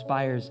today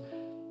inspires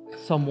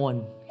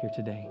someone here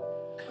today.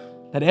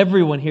 That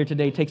everyone here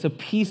today takes a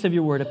piece of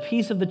your word, a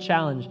piece of the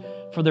challenge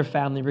for their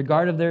family,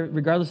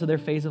 regardless of their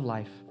phase of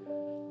life,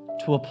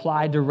 to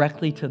apply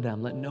directly to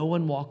them. Let no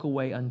one walk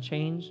away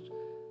unchanged.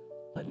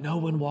 Let no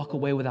one walk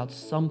away without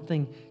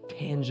something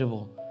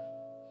tangible.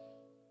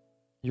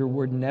 Your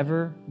word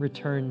never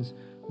returns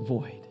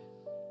void.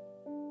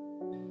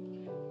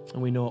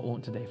 And we know it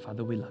won't today,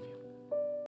 Father. We love you.